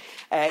you.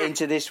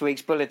 Into this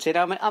week's bulletin.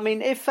 I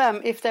mean, if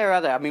there are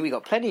other... I mean, we've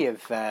got plenty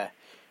of...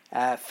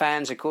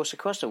 fans, of course,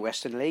 across the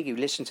Western League who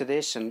listen to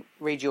this and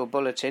read your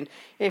bulletin.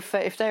 If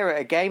they're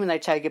at a game and they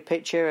take a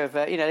picture of,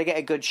 they get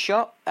a good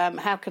shot,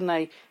 how can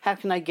they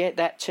get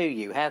that to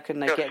you? How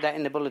can they get that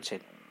in the bulletin?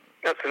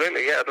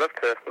 Absolutely, yeah. I'd love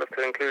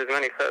to include as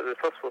many photos as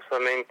possible. So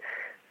I mean,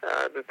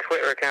 the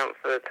Twitter account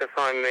to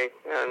find me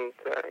and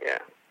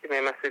give me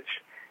a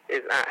message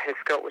is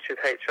 @Hiscott, which is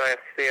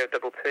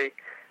HISCOTT.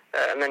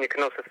 And then you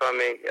can also find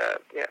me,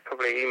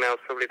 probably email's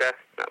probably best.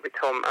 That'll be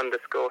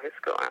Tom_Hiscott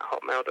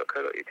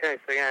 @hotmail.co.uk.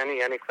 So yeah,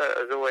 any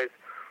photos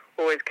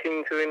always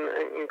keen to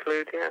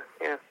include,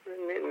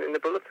 in the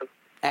bulletin.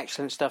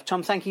 Excellent stuff.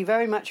 Tom, thank you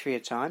very much for your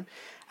time.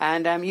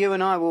 And you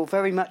and I will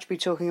very much be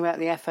talking about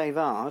the FA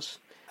Vars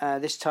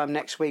this time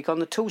next week on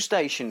the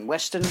Toolstation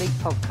Western League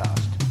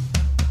podcast.